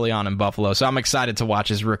that early on in Buffalo, so I'm excited to watch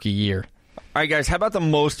his rookie year. All right, guys, how about the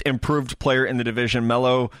most improved player in the division?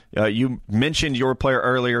 Mello, you mentioned your player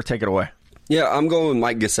earlier. Take it away. Yeah, I'm going with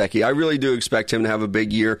Mike Gesicki. I really do expect him to have a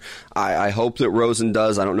big year. I hope that Rosen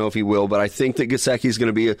does. I don't know if he will, but I think that Gesicki is going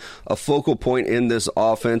to be a focal point in this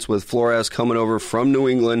offense with Flores coming over from New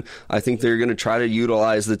England. I think they're going to try to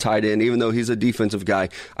utilize the tight end, even though he's a defensive guy.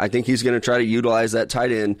 I think he's going to try to utilize that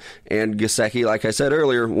tight end. And Gesicki, like I said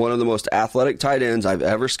earlier, one of the most athletic tight ends I've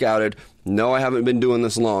ever scouted. No, I haven't been doing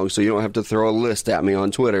this long, so you don't have to throw a list at me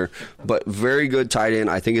on Twitter. But very good tight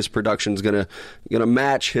end. I think his production is gonna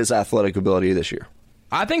match his athletic ability this year.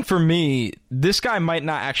 I think for me, this guy might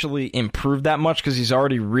not actually improve that much because he's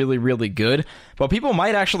already really, really good. But people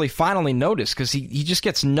might actually finally notice because he just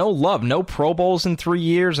gets no love, no Pro Bowls in 3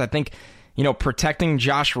 years. I think, protecting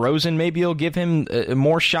Josh Rosen, maybe he'll give him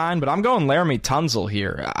more shine. But I'm going Laramie Tunsil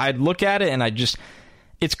here. I'd look at it and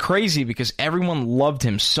it's crazy because everyone loved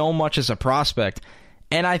him so much as a prospect,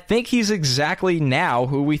 and I think he's exactly now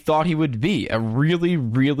who we thought he would be, a really,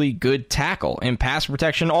 really good tackle in pass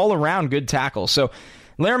protection, all around good tackle. So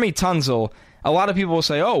Laramie Tunsil, a lot of people will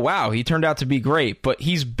say, oh, wow, he turned out to be great, but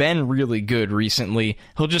he's been really good recently.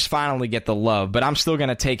 He'll just finally get the love, but I'm still going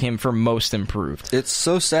to take him for most improved. It's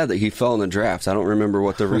so sad that he fell in the draft. I don't remember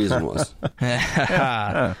what the reason was.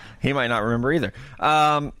 He might not remember either.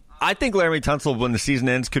 I think Laramie Tunsil, when the season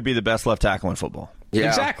ends, could be the best left tackle in football. Yeah,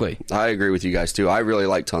 exactly. I agree with you guys, too. I really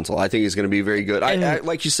like Tunsil. I think he's going to be very good. I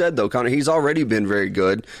like you said, though, Connor, he's already been very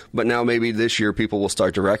good, but now maybe this year people will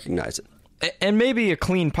start to recognize it. And maybe a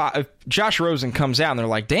clean pot. If Josh Rosen comes out and they're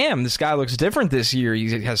like, damn, this guy looks different this year.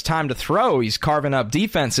 He has time to throw. He's carving up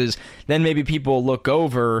defenses. Then maybe people will look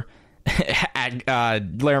over at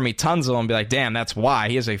Laramie Tunsil and be like, damn, that's why.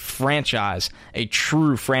 He is a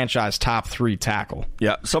true franchise top 3 tackle.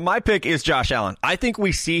 Yeah, so my pick is Josh Allen. I think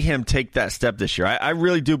we see him take that step this year. I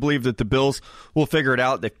really do believe that the Bills will figure it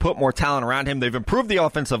out. They've put more talent around him. They've improved the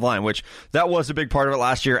offensive line, which that was a big part of it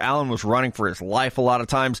last year. Allen was running for his life a lot of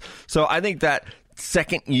times. So I think that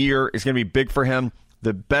second year is going to be big for him.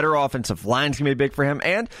 The better offensive line is going to be big for him,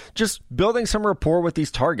 and just building some rapport with these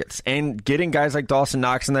targets and getting guys like Dawson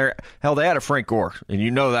Knox in there. Hell, they had a Frank Gore,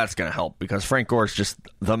 and that's going to help because Frank Gore is just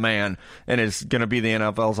the man and is going to be the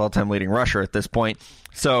NFL's all-time leading rusher at this point.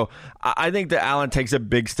 So I think that Allen takes a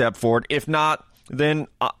big step forward. If not, then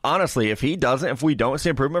honestly, if we don't see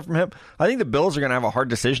improvement from him, I think the Bills are going to have a hard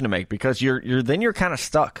decision to make because you're kind of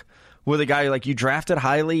stuck with a guy like you drafted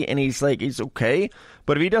highly, and he's okay,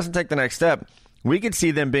 but if he doesn't take the next step, we could see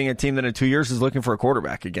them being a team that in 2 years is looking for a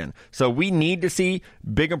quarterback again. So we need to see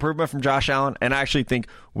big improvement from Josh Allen, and I actually think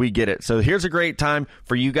we get it. So here's a great time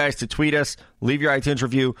for you guys to tweet us, leave your iTunes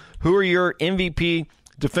review. Who are your MVP,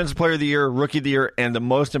 Defensive Player of the Year, Rookie of the Year, and the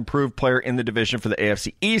most improved player in the division for the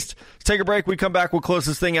AFC East? Let's take a break. We come back. We'll close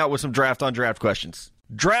this thing out with some draft on draft questions.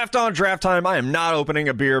 Draft on draft time. I am not opening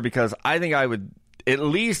a beer because I think I would at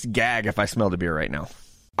least gag if I smelled a beer right now.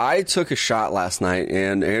 I took a shot last night,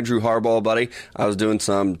 and Andrew Harbaugh, buddy, I was doing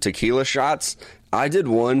some tequila shots. I did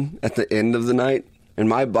one at the end of the night, and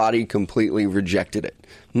my body completely rejected it.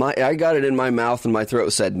 I got it in my mouth, and my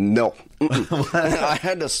throat said no. I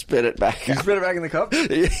had to spit it back out. You spit it back in the cup?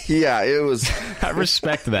 Yeah, it was... I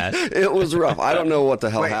respect that. It was rough. I don't know what the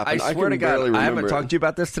hell happened. I swear to God, I haven't talked to you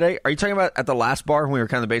about this today. Are you talking about at the last bar when we were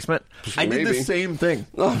kind of in the basement? I did the same thing.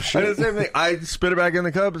 Oh, shit. I did the same thing. I spit it back in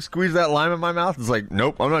the cup, squeezed that lime in my mouth. It's like,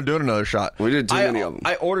 nope, I'm not doing another shot. We did too many of them.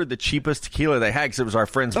 I ordered the cheapest tequila they had because it was our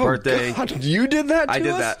friend's birthday. God, you did that to I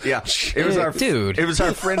did us? that, yeah. Shit, it was dude. It was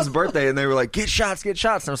our friend's birthday, and they were like, get shots.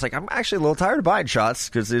 And I was like, I'm actually a little tired of buying shots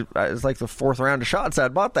because it was like the 4th round of shots I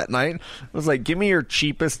had bought that night. I was like, give me your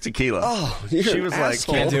cheapest tequila. Oh, she was like,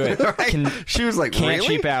 can't do it. Right? She was like, can't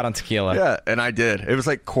really? cheap out on tequila. Yeah, and I did. It was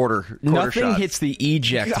like quarter Nothing shots. hits the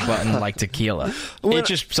eject button like tequila. It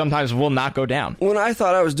just sometimes will not go down. When I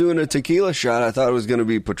thought I was doing a tequila shot, I thought it was going to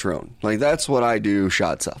be Patron. Like, that's what I do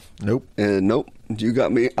shots of. Nope. And nope. You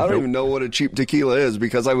got me. I don't even know what a cheap tequila is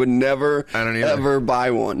because I would never, ever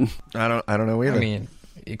buy one. I don't know either. I mean,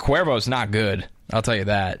 Cuervo's not good. I'll tell you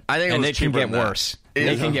that. I think it was they can cheaper get than that. worse.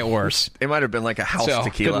 They can get worse. It might have been like a house So,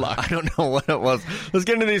 tequila. good luck. I don't know what it was. Let's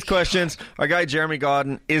get into these questions. Our guy, Jeremy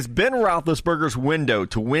Godden, is Ben Roethlisberger's window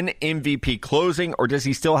to win MVP closing, or does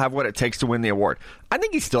he still have what it takes to win the award? I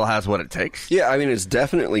think he still has what it takes. Yeah, I mean, it's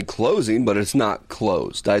definitely closing, but it's not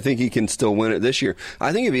closed. I think he can still win it this year.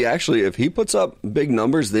 I think if he puts up big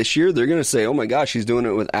numbers this year, they're going to say, oh my gosh, he's doing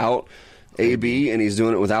it without AB and he's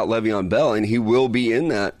doing it without Le'Veon Bell, and he will be in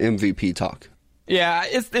that MVP talk. Yeah,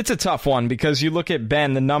 it's a tough one because you look at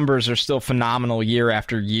Ben, the numbers are still phenomenal year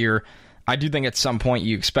after year. I do think at some point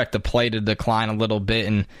you expect the play to decline a little bit,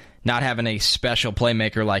 and not having a special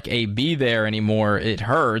playmaker like AB there anymore, it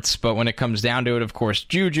hurts. But when it comes down to it, of course,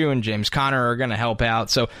 Juju and James Conner are going to help out.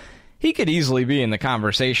 So he could easily be in the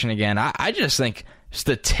conversation again. I just think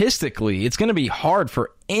statistically it's going to be hard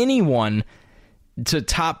for anyone to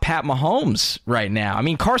top Pat Mahomes right now. I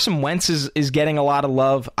mean, Carson Wentz is getting a lot of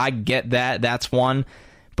love. I get that. That's one.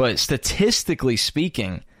 But statistically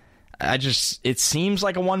speaking, it seems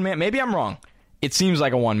like a one-man. Maybe I'm wrong. It seems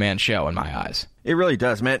like a one-man show in my eyes. It really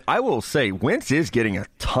does, man. I will say Wentz is getting a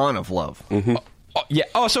ton of love. Mm-hmm. Yeah.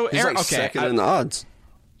 Oh, so he's Aaron, like second in the odds.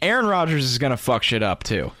 Aaron Rodgers is going to fuck shit up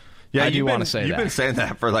too. Yeah, I do want to say that. You've been saying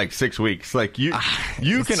that for like 6 weeks. Like you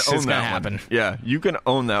can own that one. Yeah, you can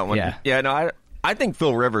own that one. Yeah. No, I think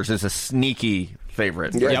Phil Rivers is a sneaky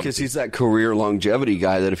favorite. Yeah, because he's that career longevity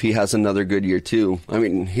guy that if he has another good year too, I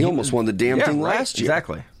mean, he almost won the damn thing last year.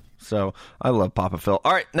 Exactly. So I love Papa Phil.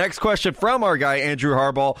 All right, next question from our guy, Andrew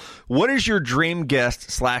Harbaugh. What is your dream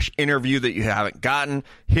guest / interview that you haven't gotten?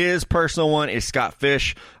 His personal one is Scott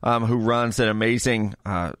Fish, who runs an amazing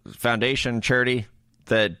foundation charity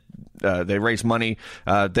that they raise money.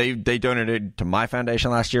 They donated to my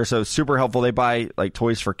foundation last year, so super helpful. They buy like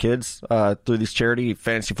toys for kids through these charity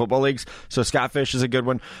fantasy football leagues. So Scott Fish is a good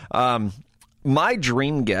one. My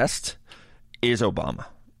dream guest is Obama,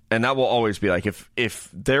 and that will always be like if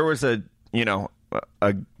there was a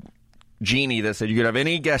genie that said you could have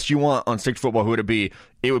any guest you want on Stick to Football, who would it be?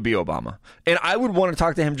 It would be Obama. And I would want to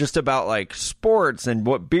talk to him just about like sports and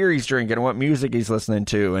what beer he's drinking and what music he's listening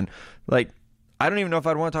to, and like. I don't even know if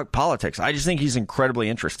I'd want to talk politics. I just think he's incredibly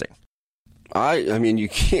interesting. I mean, you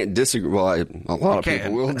can't disagree. Well, a lot of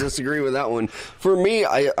people will disagree with that one. For me,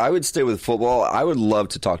 I would stay with football. I would love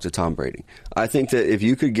to talk to Tom Brady. I think that if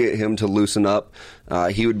you could get him to loosen up,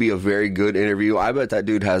 he would be a very good interview. I bet that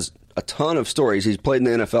dude has a ton of stories. He's played in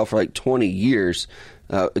the NFL for like 20 years.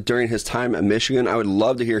 During his time at Michigan, I would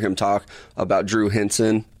love to hear him talk about Drew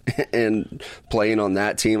Henson and playing on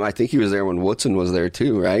that team. I think he was there when Woodson was there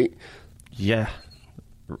too, right? Yeah.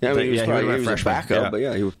 I mean, he was a backup, but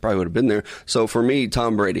yeah, he probably would have been there. So for me,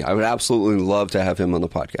 Tom Brady, I would absolutely love to have him on the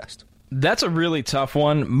podcast. That's a really tough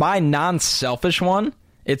one. My non-selfish one,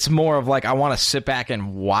 it's more of like I want to sit back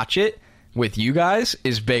and watch it with you guys,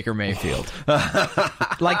 is Baker Mayfield.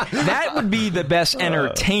 Like, that would be the best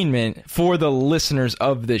entertainment for the listeners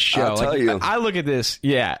of this show. I'll tell you. I look at this,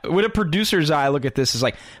 with a producer's eye, I look at this as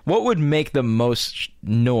like, what would make the most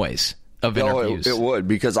noise of interviews? It would,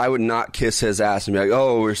 because I would not kiss his ass and be like,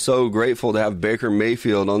 oh, we're so grateful to have Baker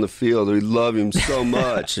Mayfield on the field. We love him so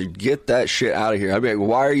much. Get that shit out of here. I'd be like,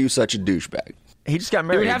 why are you such a douchebag? He just got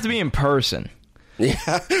married. It would have to be in person. Yeah.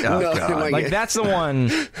 Like, that's the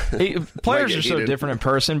one. Players are so different in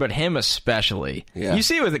person, but him especially. Yeah. You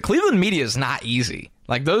see, with the Cleveland media is not easy.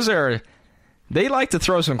 Like, they like to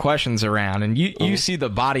throw some questions around, and you see the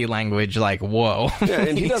body language like, whoa. Yeah,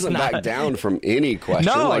 and he doesn't back down from any question.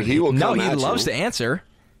 No, like, he will come he loves to answer.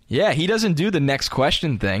 Yeah, he doesn't do the next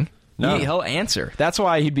question thing. No. He'll answer. That's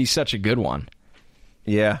why he'd be such a good one.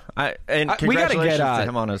 Yeah. We got to get to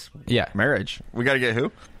him on his marriage. We got to get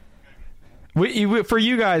who? For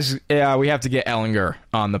you guys, we have to get Ellinger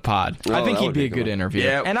on the pod. I think he'd be a good interview.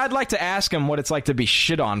 Yeah. And I'd like to ask him what it's like to be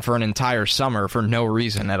shit on for an entire summer for no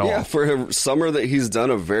reason at all. Yeah, for a summer that he's done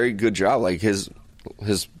a very good job. Like, his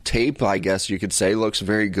tape, I guess you could say, looks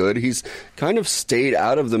very good. He's kind of stayed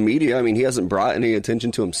out of the media. I mean, he hasn't brought any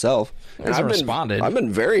attention to himself. And I've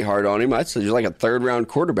been very hard on him. I'd say he's like a third-round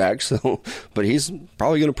quarterback, but he's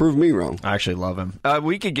probably going to prove me wrong. I actually love him.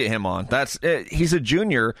 We could get him on. He's a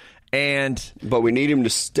junior. But we need him to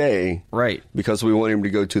stay, right? Because we want him to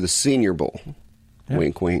go to the Senior Bowl. Yeah.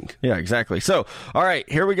 Wink, wink. Yeah, exactly. So, all right,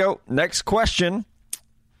 here we go. Next question.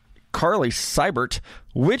 Carly Seibert.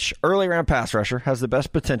 Which early round pass rusher has the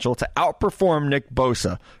best potential to outperform Nick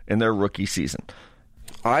Bosa in their rookie season?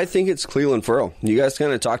 I think it's Clelin Ferrell. You guys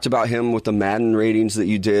kind of talked about him with the Madden ratings that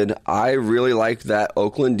you did. I really like that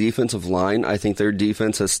Oakland defensive line. I think their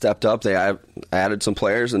defense has stepped up. They have added some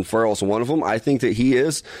players, and Ferrell's one of them. I think that he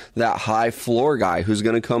is that high floor guy who's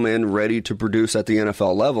going to come in ready to produce at the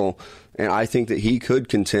NFL level, and I think that he could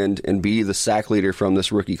contend and be the sack leader from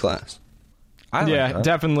this rookie class.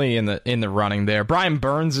 Definitely in the running there. Brian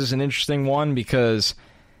Burns is an interesting one because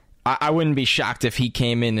I wouldn't be shocked if he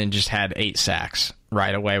came in and just had 8 sacks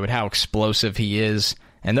right away with how explosive he is.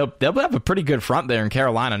 And they'll have a pretty good front there in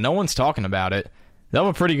Carolina. No one's talking about it. They'll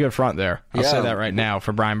have a pretty good front there. I'll say that right now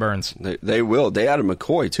for Brian Burns. They will. They added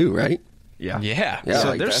McCoy too, right? Yeah.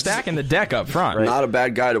 So they're stacking the deck up front. Right? Not a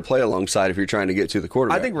bad guy to play alongside if you're trying to get to the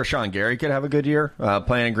quarterback. I think Rashawn Gary could have a good year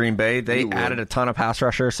playing in Green Bay. They added a ton of pass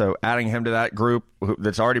rushers, so adding him to that group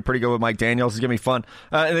that's already pretty good with Mike Daniels is going to be fun.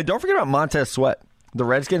 And then don't forget about Montez Sweat. The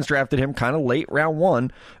Redskins drafted him kind of late, round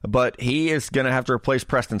 1, but he is going to have to replace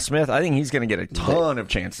Preston Smith. I think he's going to get a ton of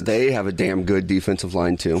chances. They have a damn good defensive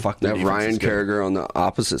line, too. They have Ryan Carragher on the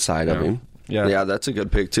opposite side of him. Yeah, that's a good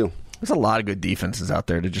pick, too. There's a lot of good defenses out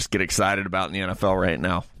there to just get excited about in the NFL right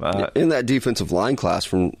now. In that defensive line class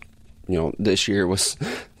from this year we've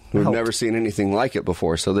never seen anything like it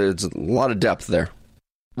before, so there's a lot of depth there.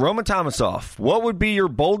 Roman Tomasoff, what would be your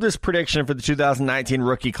boldest prediction for the 2019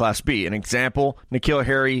 rookie class be? An example, N'Keal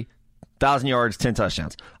Harry, 1,000 yards, 10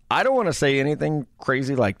 touchdowns. I don't want to say anything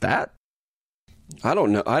crazy like that. I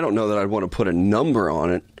don't know that I'd want to put a number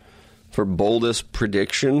on it for boldest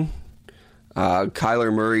prediction.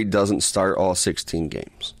 Kyler Murray doesn't start all 16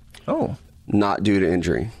 games. Oh. Not due to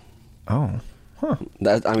injury. Oh. Huh.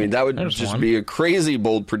 That would be a crazy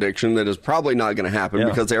bold prediction that is probably not going to happen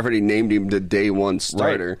because they already named him the day 1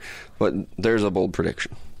 starter. Right. But there's a bold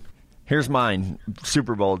prediction. Here's mine.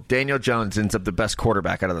 Super bold. Daniel Jones ends up the best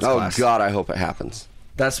quarterback out of this class. Oh, God, I hope it happens.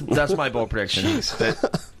 That's my bold prediction.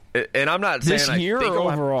 And I'm not saying this year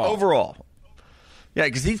or overall? Overall. Yeah,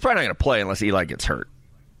 because he's probably not going to play unless Eli gets hurt.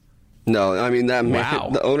 No, I mean,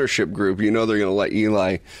 the ownership group, they're going to let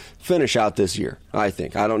Eli finish out this year, I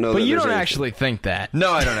think. I don't know. But you don't actually think that.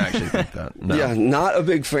 No, I don't actually think that. No. Yeah, not a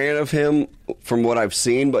big fan of him from what I've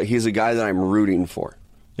seen, but he's a guy that I'm rooting for.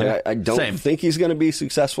 I don't think he's going to be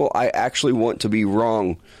successful. I actually want to be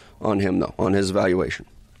wrong on him, though, on his evaluation.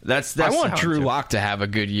 That's I want Drew Lock to have a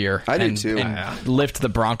good year. I do, too. And lift the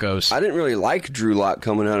Broncos. I didn't really like Drew Lock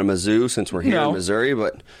coming out of Mizzou since we're here in Missouri,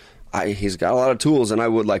 but he's got a lot of tools, and I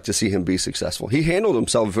would like to see him be successful. He handled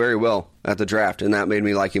himself very well at the draft, and that made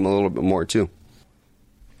me like him a little bit more, too.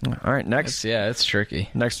 All right, next. It's tricky.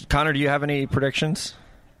 Next, Connor, do you have any predictions?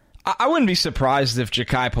 I wouldn't be surprised if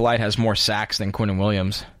Ja'Kai Polite has more sacks than Quinnen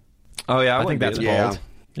Williams. Oh, yeah. I think that's bold.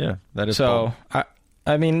 Yeah, that is bold.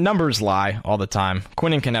 I mean, numbers lie all the time.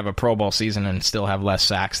 Quinnen can have a Pro Bowl season and still have less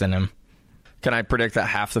sacks than him. Can I predict that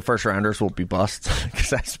half the first rounders will be busts?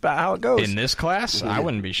 Because that's about how it goes. In this class? I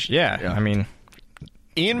wouldn't be... I mean...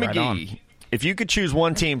 Ian McGee, if you could choose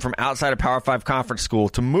one team from outside a Power 5 conference school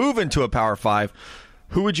to move into a Power 5,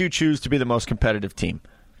 who would you choose to be the most competitive team?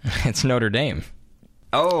 It's Notre Dame.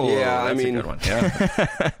 Oh, yeah, that's a good one.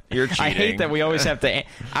 Yeah. You're cheating. I hate that we always have to...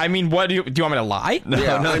 I mean, what do you want me to lie? No,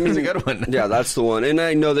 that's a good one. Yeah, that's the one. And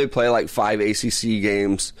I know they play like 5 ACC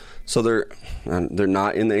games, so they're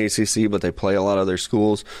not in the ACC, but they play a lot of their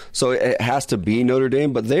schools. So it has to be Notre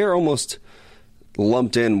Dame, but they're almost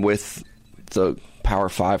lumped in with the Power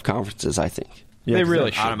 5 conferences, I think. Yeah, they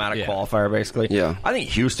really should. Automatic qualifier, basically. Yeah. I think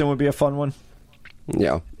Houston would be a fun one.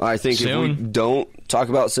 Yeah, I think if we don't talk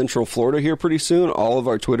about Central Florida here pretty soon, all of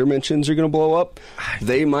our Twitter mentions are going to blow up.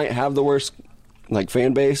 They might have the worst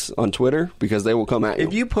fan base on Twitter because they will come at you.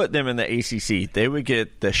 If you put them in the ACC, they would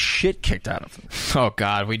get the shit kicked out of them. Oh,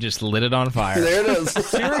 God, we just lit it on fire. There it is.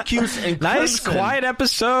 Syracuse and nice, quiet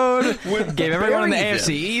episode. Gave everyone in the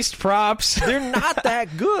AFC East props. They're not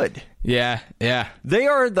that good. Yeah. They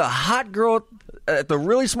are the hot girl at the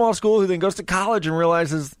really small school who then goes to college and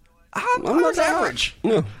realizes... I'm not average.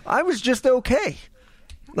 No. I was just okay.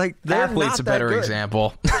 Athlete's a better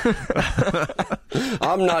example.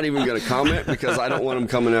 I'm not even going to comment because I don't want them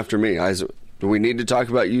coming after me. We need to talk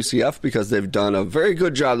about UCF because they've done a very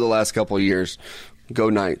good job the last couple of years. Go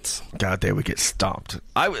Knights. God, they would get stomped.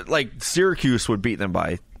 Syracuse would beat them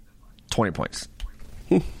by 20 points.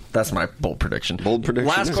 That's my bold prediction.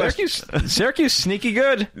 Last question. Syracuse, sneaky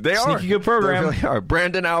good. They are. Sneaky good program. They really are.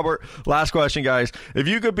 Brandon Albert, last question, guys. If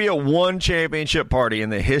you could be a one championship party in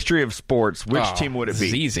the history of sports, which team would it be?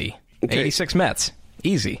 It's easy. Okay. 86 Mets.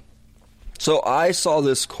 Easy. So I saw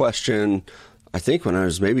this question, I think when I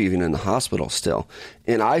was maybe even in the hospital still,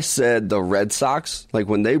 and I said the Red Sox,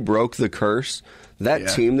 when they broke the curse, that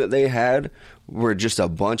team that they had were just a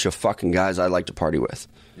bunch of fucking guys I like to party with.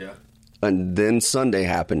 Yeah. And then Sunday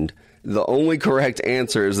happened. The only correct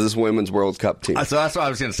answer is this Women's World Cup team. So that's what I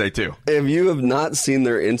was going to say, too. If you have not seen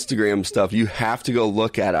their Instagram stuff, you have to go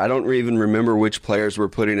look at it. I don't even remember which players were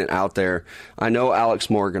putting it out there. I know Alex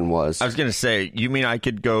Morgan was. I was going to say, you mean I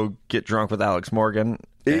could go get drunk with Alex Morgan?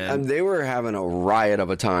 They were having a riot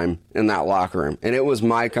of a time in that locker room, and it was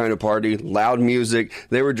my kind of party. Loud music.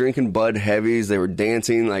 They were drinking Bud Heavies. They were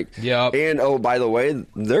dancing. Yep. And oh, by the way,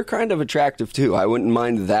 they're kind of attractive too. I wouldn't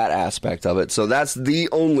mind that aspect of it. So that's the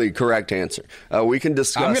only correct answer. We can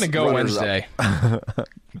discuss. I'm gonna go Wednesday.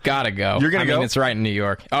 Gotta go. You're gonna go? I mean, it's right in New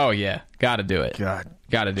York. Oh yeah, gotta do it. God.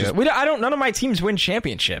 Gotta do it. None of my teams win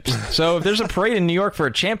championships. So if there's a parade in New York for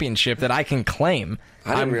a championship that I can claim,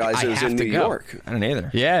 I didn't realize it was in New York. I didn't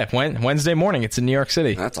either. Yeah, Wednesday morning. It's in New York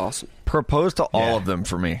City. That's awesome. Propose to all of them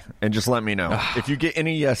for me, and just let me know. If you get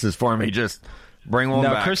any yeses for me, just bring one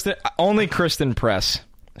back. Only Kristen Press.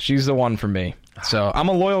 She's the one for me. So I'm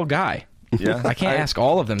a loyal guy. Yeah, I can't ask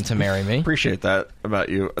all of them to marry me. Appreciate that about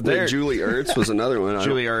you. Julie Ertz was another one.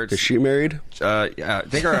 Julie Ertz. Is she married? Yeah, I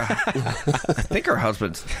think her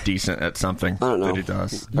husband's decent at something. I don't know. That he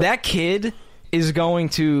does. That kid is going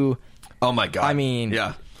to. Oh my God. I mean,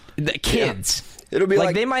 yeah, the kids. Yeah. It'll be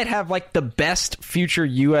like they might have the best future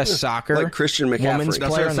U.S. soccer like Christian McCaffrey. women's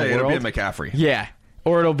That's player what in I the say. world. It'll be a McCaffrey. Yeah,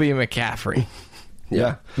 or it'll be a McCaffrey.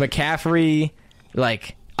 Yeah. McCaffrey,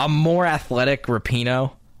 a more athletic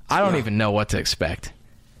Rapinoe. I don't even know what to expect.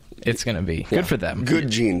 It's going to be good for them. Good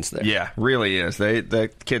genes there. Yeah, really is.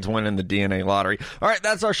 The kids win in the DNA lottery. All right,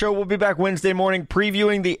 that's our show. We'll be back Wednesday morning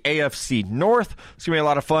previewing the AFC North. It's going to be a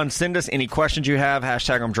lot of fun. Send us any questions you have.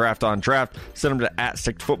 Hashtag them #DraftOnDraft. Send them to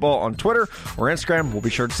 @StickToFootball on Twitter or Instagram. We'll be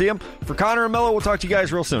sure to see them. For Connor and Mello, we'll talk to you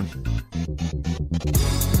guys real soon.